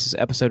osteoporosis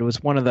episode,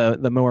 was one of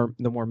the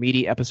more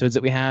meaty episodes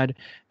that we had,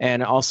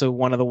 and also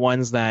one of the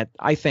ones that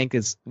I think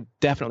is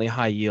definitely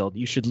high yield.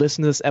 You should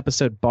listen to this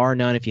episode bar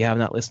none if you have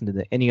not listened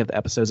to any of the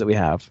episodes that we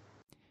have.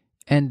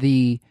 And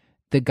the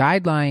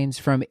guidelines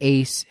from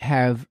ACE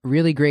have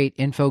really great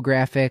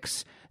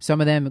infographics,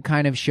 some of them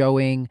kind of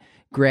showing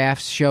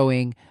graphs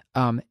showing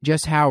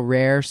just how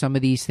rare some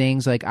of these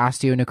things like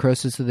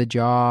osteonecrosis of the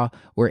jaw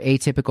or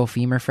atypical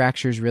femur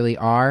fractures really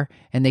are.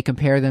 And they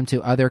compare them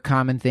to other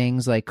common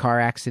things like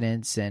car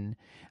accidents. And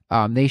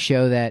they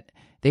show that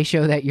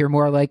you're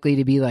more likely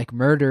to be like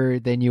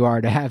murdered than you are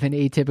to have an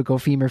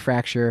atypical femur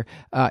fracture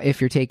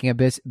if you're taking a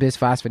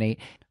bisphosphonate.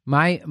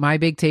 My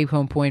big take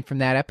home point from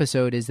that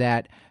episode is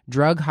that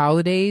drug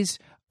holidays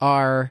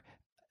are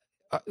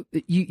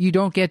you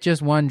don't get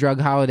just one drug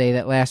holiday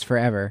that lasts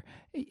forever.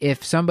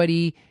 If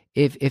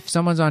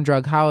someone's on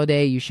drug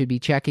holiday, you should be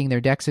checking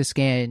their DEXA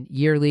scan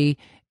yearly.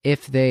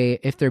 If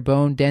their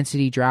bone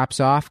density drops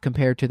off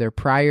compared to their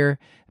prior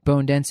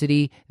bone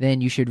density,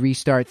 then you should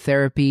restart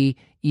therapy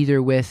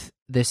either with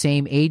the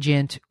same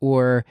agent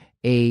or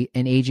an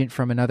agent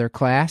from another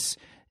class.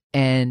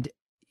 And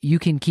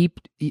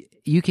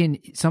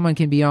someone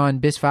can be on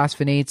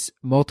bisphosphonates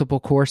multiple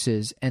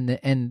courses, and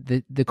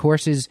the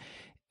courses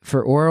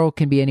for oral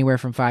can be anywhere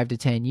from 5 to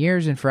 10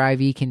 years, and for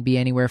IV can be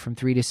anywhere from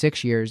 3 to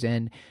 6 years.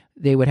 And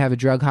they would have a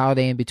drug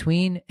holiday in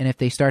between. And if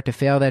they start to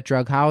fail that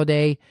drug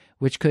holiday,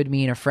 which could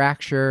mean a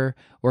fracture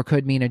or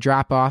could mean a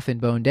drop off in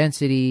bone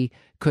density,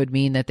 could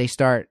mean that they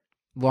start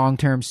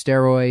long-term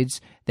steroids,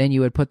 then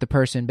you would put the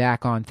person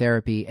back on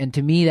therapy. And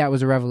to me, that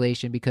was a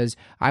revelation, because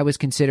I was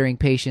considering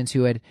patients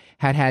who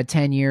had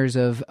 10 years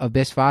of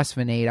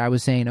bisphosphonate. I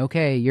was saying,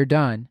 okay, you're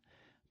done.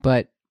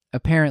 But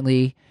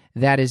apparently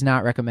that is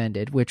not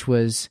recommended, which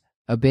was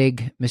a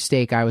big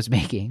mistake I was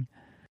making.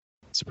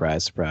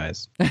 Surprise,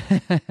 surprise.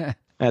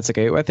 That's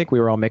okay. I think we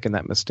were all making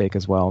that mistake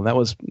as well. That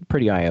was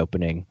pretty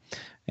eye-opening.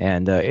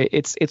 And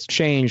it's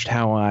changed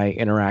how I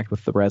interact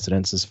with the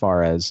residents as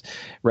far as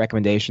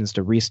recommendations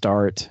to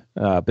restart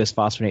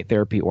bisphosphonate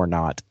therapy or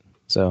not.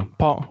 So,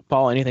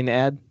 Paul, anything to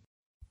add?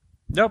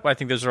 Nope, I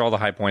think those are all the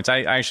high points.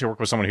 I actually work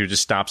with someone who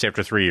just stops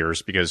after 3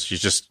 years because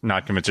she's just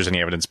not convinced there's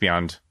any evidence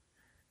beyond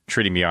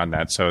treating beyond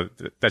that. So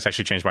that's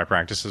actually changed my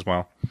practice as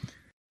well.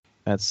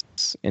 That's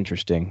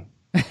interesting.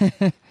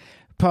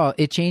 Paul,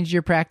 it changed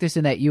your practice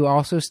in that you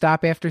also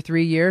stop after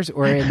 3 years,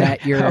 or in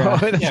that you're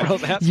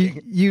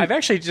I've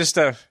actually just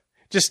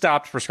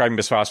stopped prescribing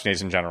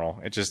bisphosphonates in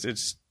general. It's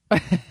just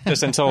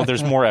until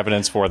there's more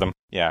evidence for them.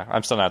 Yeah,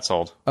 I'm still not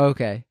sold.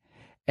 Okay.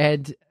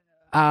 And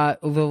the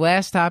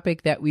last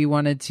topic that we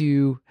wanted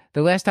to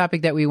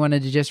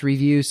just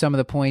review some of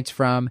the points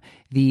from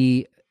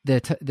the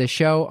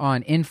show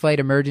on in-flight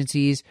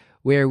emergencies,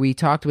 where we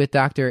talked with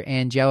Dr.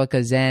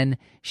 Angelica Zen.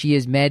 She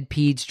is med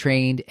peds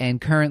trained and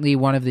currently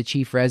one of the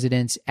chief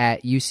residents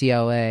at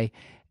UCLA.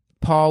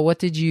 Paul,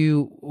 what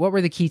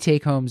were the key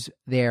take homes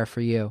there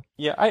for you?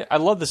 Yeah, I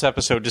love this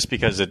episode just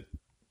because it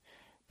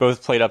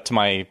both played up to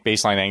my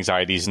baseline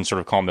anxieties and sort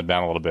of calmed them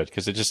down a little bit.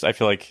 Because I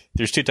feel like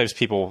there's two types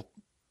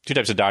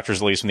of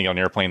doctors, at least when they get on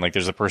an airplane. Like,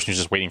 there's the person who's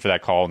just waiting for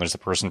that call, and there's the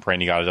person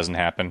praying to God it doesn't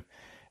happen.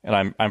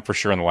 And I'm for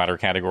sure in the latter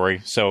category.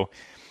 So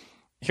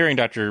hearing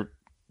Dr.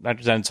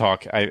 Zen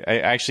talk,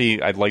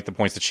 I like the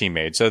points that she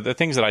made. So the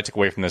things that I took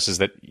away from this is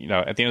that,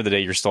 at the end of the day,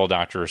 you're still a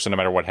doctor. So no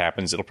matter what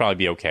happens, it'll probably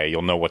be okay.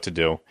 You'll know what to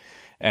do.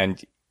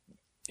 And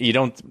you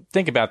don't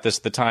think about this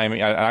at the time.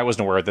 I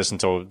wasn't aware of this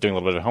until doing a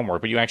little bit of homework,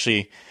 but you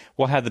actually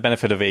will have the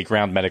benefit of a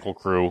ground medical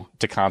crew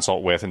to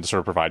consult with and to sort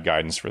of provide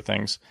guidance for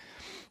things.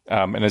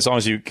 And as long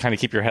as you kind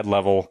of keep your head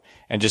level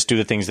and just do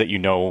the things that you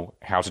know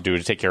how to do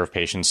to take care of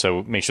patients,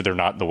 so make sure they're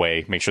not in the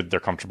way, make sure that they're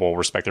comfortable,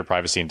 respect their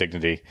privacy and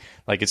dignity,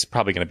 like, it's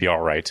probably going to be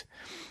all right.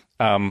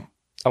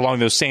 Along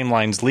those same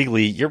lines,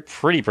 legally, you're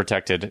pretty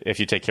protected if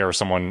you take care of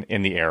someone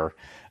in the air.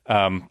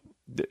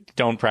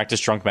 Don't practice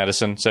drunk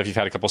medicine. So if you've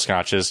had a couple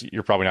scotches,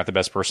 you're probably not the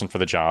best person for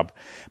the job.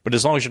 But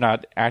as long as you're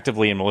not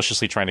actively and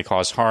maliciously trying to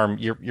cause harm,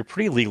 you're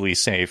pretty legally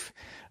safe.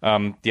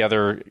 The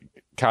other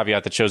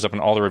caveat that shows up in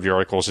all the review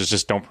articles is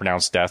just don't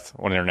pronounce death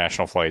on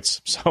international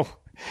flights. So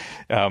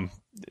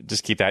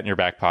just keep that in your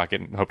back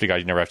pocket and hope to God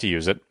you never have to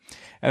use it.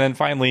 And then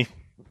finally,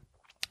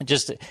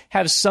 just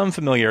have some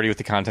familiarity with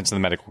the contents of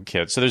the medical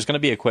kit. So there's going to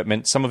be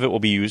equipment. Some of it will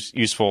be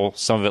useful,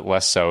 some of it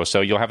less so.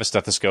 So you'll have a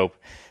stethoscope,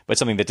 but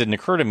something that didn't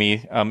occur to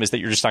me is that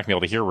you're just not going to be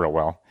able to hear real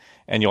well.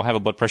 And you'll have a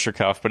blood pressure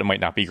cuff, but it might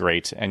not be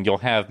great. And you'll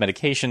have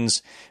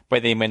medications,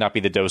 but they might not be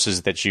the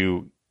doses that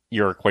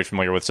you're quite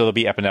familiar with. So there'll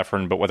be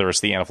epinephrine, but whether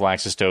it's the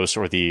anaphylaxis dose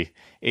or the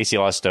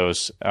ACLS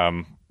dose,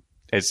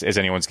 is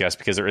anyone's guess,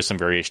 because there is some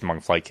variation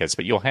among flight kits.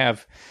 But you'll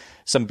have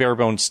some bare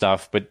bones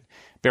stuff, but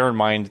bear in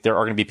mind, there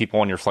are going to be people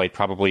on your flight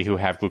probably who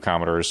have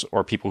glucometers,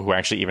 or people who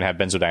actually even have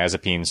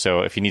benzodiazepines. So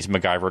if you need to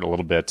MacGyver it a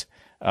little bit,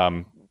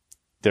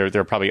 there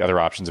are probably other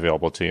options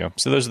available to you.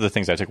 So those are the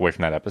things I took away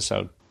from that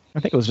episode. I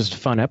think it was just a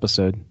fun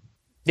episode.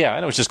 Yeah,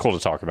 and it was just cool to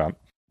talk about.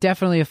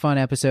 Definitely a fun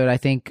episode. I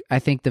think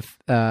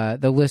the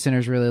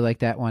listeners really like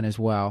that one as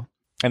well.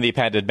 And the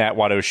patented Matt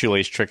Watto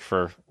shoelace trick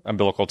for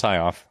umbilical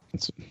tie-off.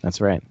 That's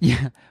right.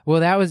 Yeah. Well,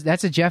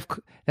 that's a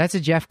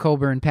Jeff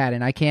Colburn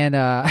patent. I can't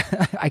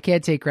I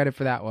can't take credit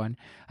for that one.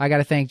 I got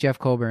to thank Jeff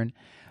Colburn,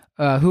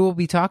 who we'll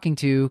be talking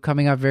to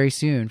coming up very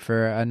soon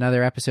for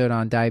another episode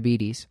on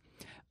diabetes.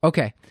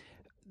 Okay.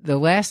 The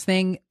last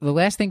thing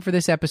for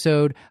this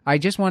episode, I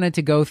just wanted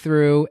to go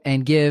through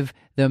and give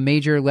the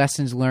major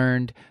lessons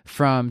learned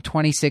from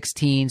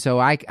 2016. So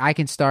I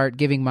can start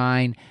giving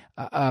mine.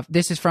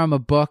 This is from a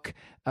book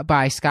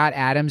by Scott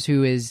Adams,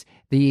 who is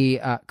the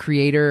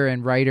creator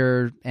and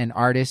writer and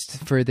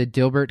artist for the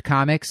Dilbert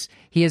comics.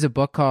 He has a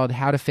book called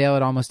How to Fail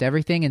at Almost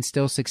Everything and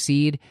Still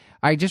Succeed.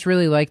 I just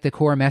really like the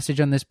core message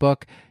on this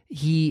book.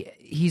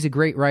 He's a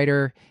great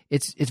writer.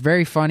 It's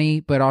very funny,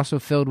 but also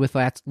filled with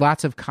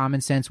lots of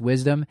common sense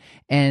wisdom.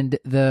 And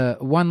the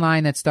one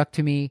line that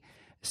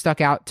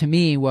stuck out to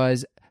me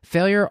was,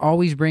 failure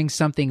always brings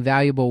something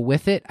valuable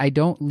with it. I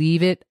don't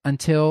leave it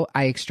until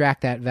I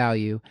extract that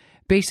value.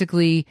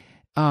 Basically,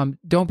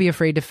 don't be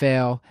afraid to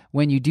fail.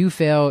 When you do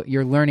fail,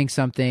 you're learning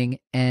something,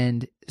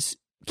 and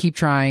keep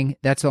trying.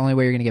 That's the only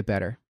way you're going to get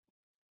better.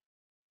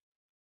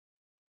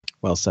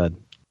 Well said.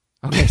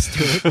 Okay,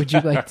 Stuart, would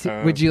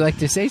you like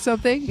to say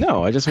something?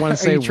 No, I just want to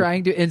say. Are you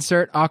trying to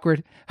insert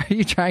awkward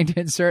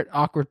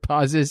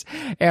pauses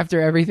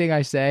after everything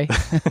I say?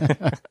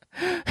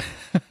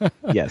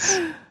 Yes.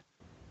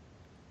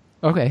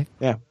 Okay.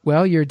 Yeah.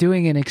 Well, you're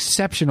doing an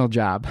exceptional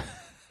job.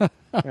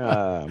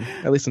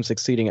 At least I'm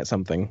succeeding at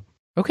something.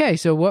 Okay,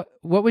 so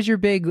what was your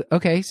big?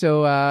 Okay,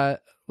 so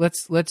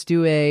let's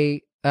do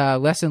a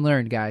lesson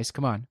learned, guys.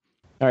 Come on.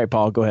 All right,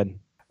 Paul, go ahead.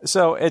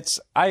 So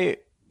I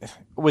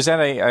was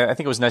at I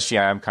think it was an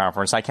SGIM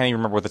conference. I can't even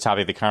remember what the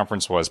topic of the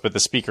conference was, but the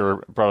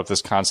speaker brought up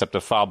this concept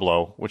of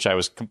FOBLO, which I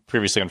was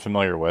previously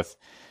unfamiliar with,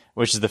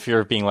 which is the fear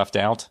of being left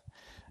out.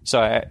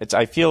 So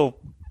I feel,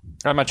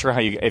 I'm not sure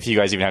if you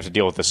guys even have to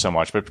deal with this so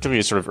much, but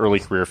particularly sort of early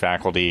career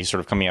faculty,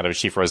 sort of coming out of a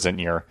chief resident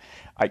year,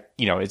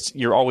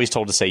 you're always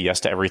told to say yes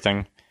to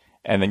everything.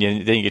 And then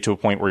you get to a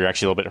point where you're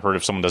actually a little bit hurt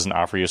if someone doesn't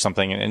offer you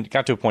something, and it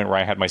got to a point where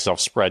I had myself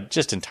spread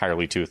just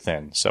entirely too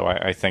thin. So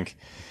I think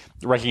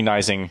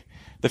recognizing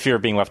the fear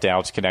of being left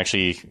out can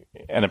actually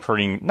end up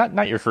hurting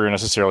not your career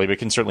necessarily, but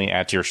can certainly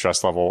add to your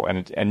stress level,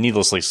 and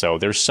needlessly so.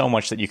 There's so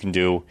much that you can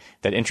do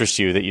that interests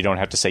you that you don't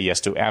have to say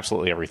yes to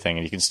absolutely everything,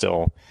 and you can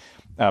still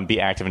be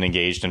active and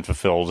engaged and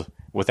fulfilled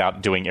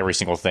without doing every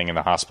single thing in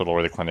the hospital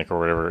or the clinic or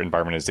whatever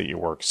environment it is that you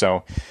work.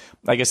 So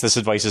I guess this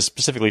advice is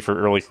specifically for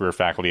early career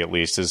faculty, at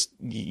least, is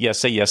yes,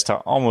 say yes to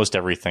almost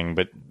everything,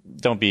 but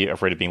don't be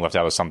afraid of being left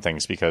out of some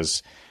things,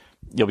 because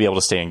you'll be able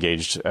to stay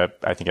engaged,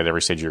 I think, at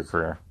every stage of your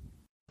career.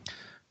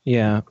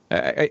 Yeah,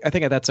 I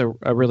think that's a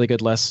really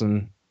good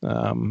lesson.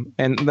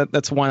 And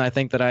that's one I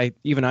think that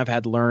I've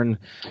had to learn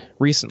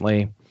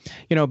recently.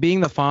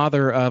 Being the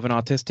father of an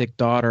autistic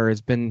daughter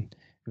has been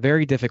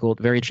very difficult,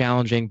 very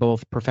challenging,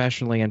 both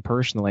professionally and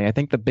personally. I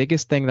think the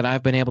biggest thing that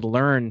I've been able to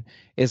learn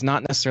is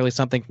not necessarily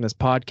something from this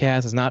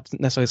podcast, is not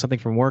necessarily something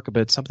from work,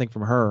 but it's something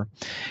from her.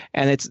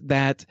 And it's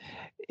that,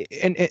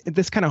 and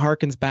this kind of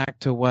harkens back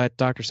to what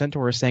Dr.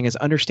 Centaur is saying, is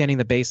understanding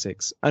the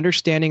basics,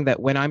 understanding that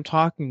when I'm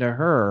talking to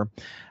her,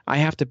 I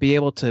have to be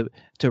able to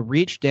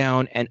reach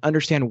down and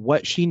understand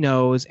what she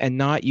knows and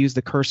not use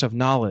the curse of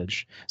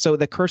knowledge. So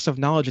the curse of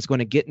knowledge is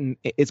going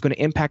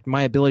to impact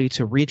my ability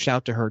to reach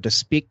out to her, to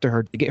speak to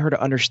her, to get her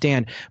to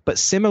understand. But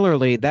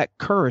similarly, that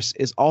curse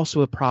is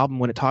also a problem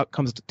when it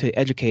comes to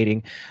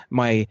educating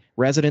my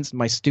residents,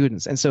 my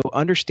students. And so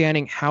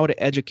understanding how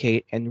to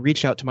educate and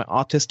reach out to my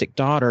autistic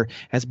daughter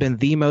has been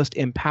the most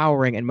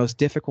empowering and most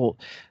difficult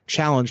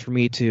challenge for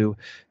me to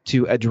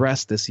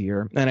address this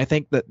year. And I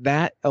think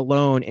that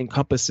alone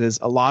encompasses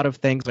a lot of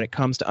things when it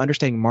comes to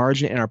understanding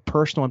margin in our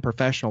personal and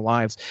professional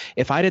lives.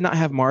 If I did not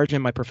have margin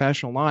in my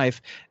professional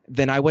life,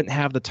 then I wouldn't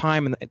have the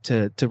time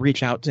to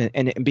reach out to,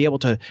 and be able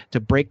to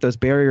break those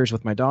barriers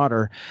with my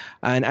daughter.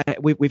 And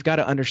we've got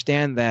to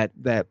understand that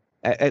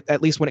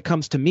at least when it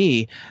comes to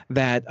me,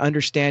 that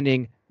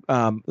understanding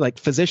like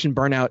physician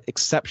burnout,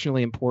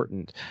 exceptionally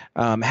important.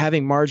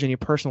 Having margin in your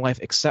personal life,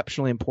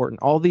 exceptionally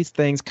important. All these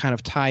things kind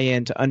of tie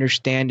into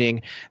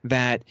understanding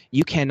that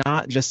you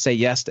cannot just say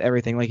yes to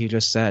everything like you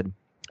just said.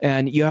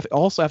 And you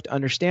also have to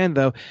understand,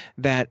 though,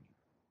 that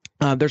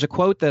there's a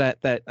quote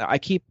that I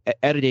keep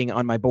editing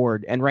on my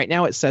board, and right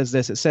now it says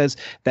this. It says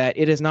that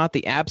it is not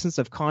the absence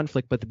of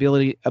conflict, but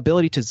the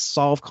ability to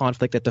solve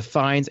conflict that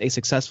defines a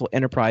successful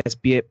enterprise,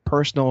 be it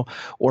personal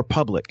or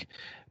public,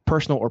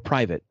 personal or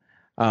private.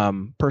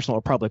 Personal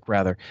or public,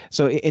 rather.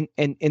 So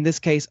in this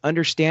case,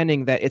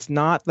 understanding that it's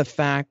not the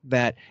fact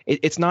that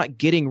it's not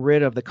getting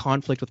rid of the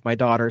conflict with my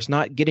daughter. It's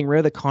not getting rid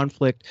of the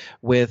conflict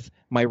with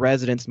my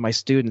residents and my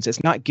students.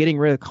 It's not getting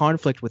rid of the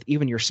conflict with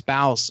even your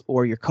spouse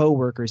or your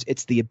coworkers.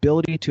 It's the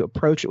ability to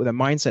approach it with a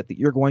mindset that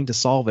you're going to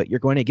solve it. You're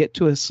going to get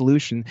to a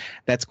solution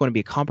that's going to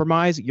be a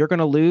compromise. You're going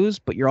to lose,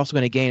 but you're also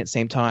going to gain at the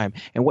same time.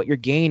 And what you're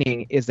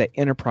gaining is that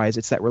enterprise.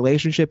 It's that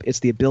relationship.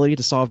 It's the ability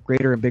to solve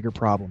greater and bigger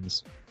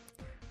problems.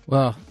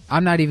 Well,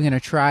 I'm not even going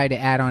to try to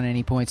add on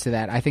any points to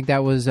that. I think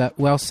that was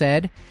well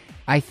said.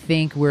 I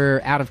think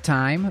we're out of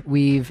time.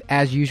 We've,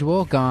 as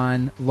usual,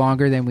 gone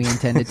longer than we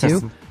intended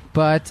to.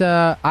 But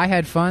I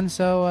had fun,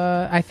 so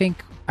I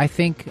think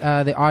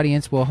the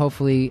audience will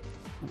hopefully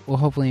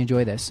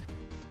enjoy this.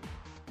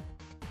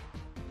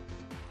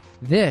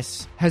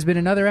 This has been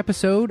another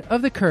episode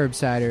of the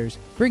Curbsiders,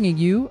 bringing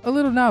you a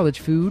little knowledge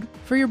food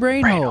for your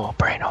brain hole.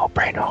 Brain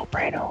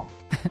hole.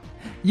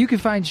 You can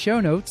find show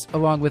notes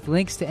along with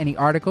links to any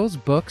articles,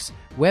 books,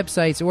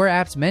 websites, or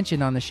apps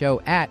mentioned on the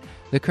show at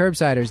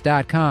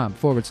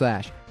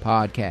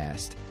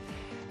thecurbsiders.com/podcast.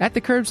 At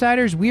The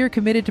Curbsiders, we are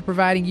committed to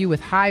providing you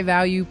with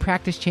high-value,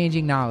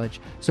 practice-changing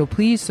knowledge. So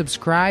please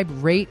subscribe,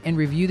 rate, and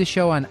review the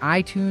show on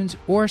iTunes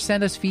or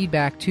send us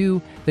feedback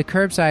to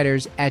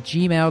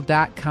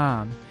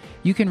thecurbsiders@gmail.com.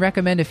 You can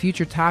recommend a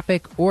future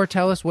topic or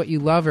tell us what you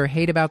love or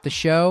hate about the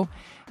show.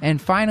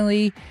 And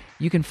finally,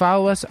 you can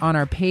follow us on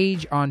our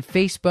page on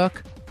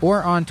Facebook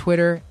or on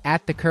Twitter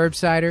at The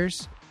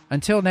Curbsiders.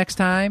 Until next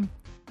time,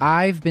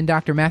 I've been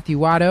Dr. Matthew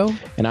Watto.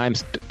 And I'm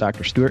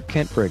Dr. Stuart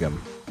Kent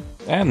Brigham.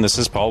 And this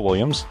is Paul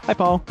Williams. Hi,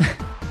 Paul.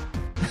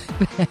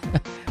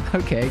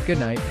 Okay, good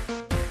night.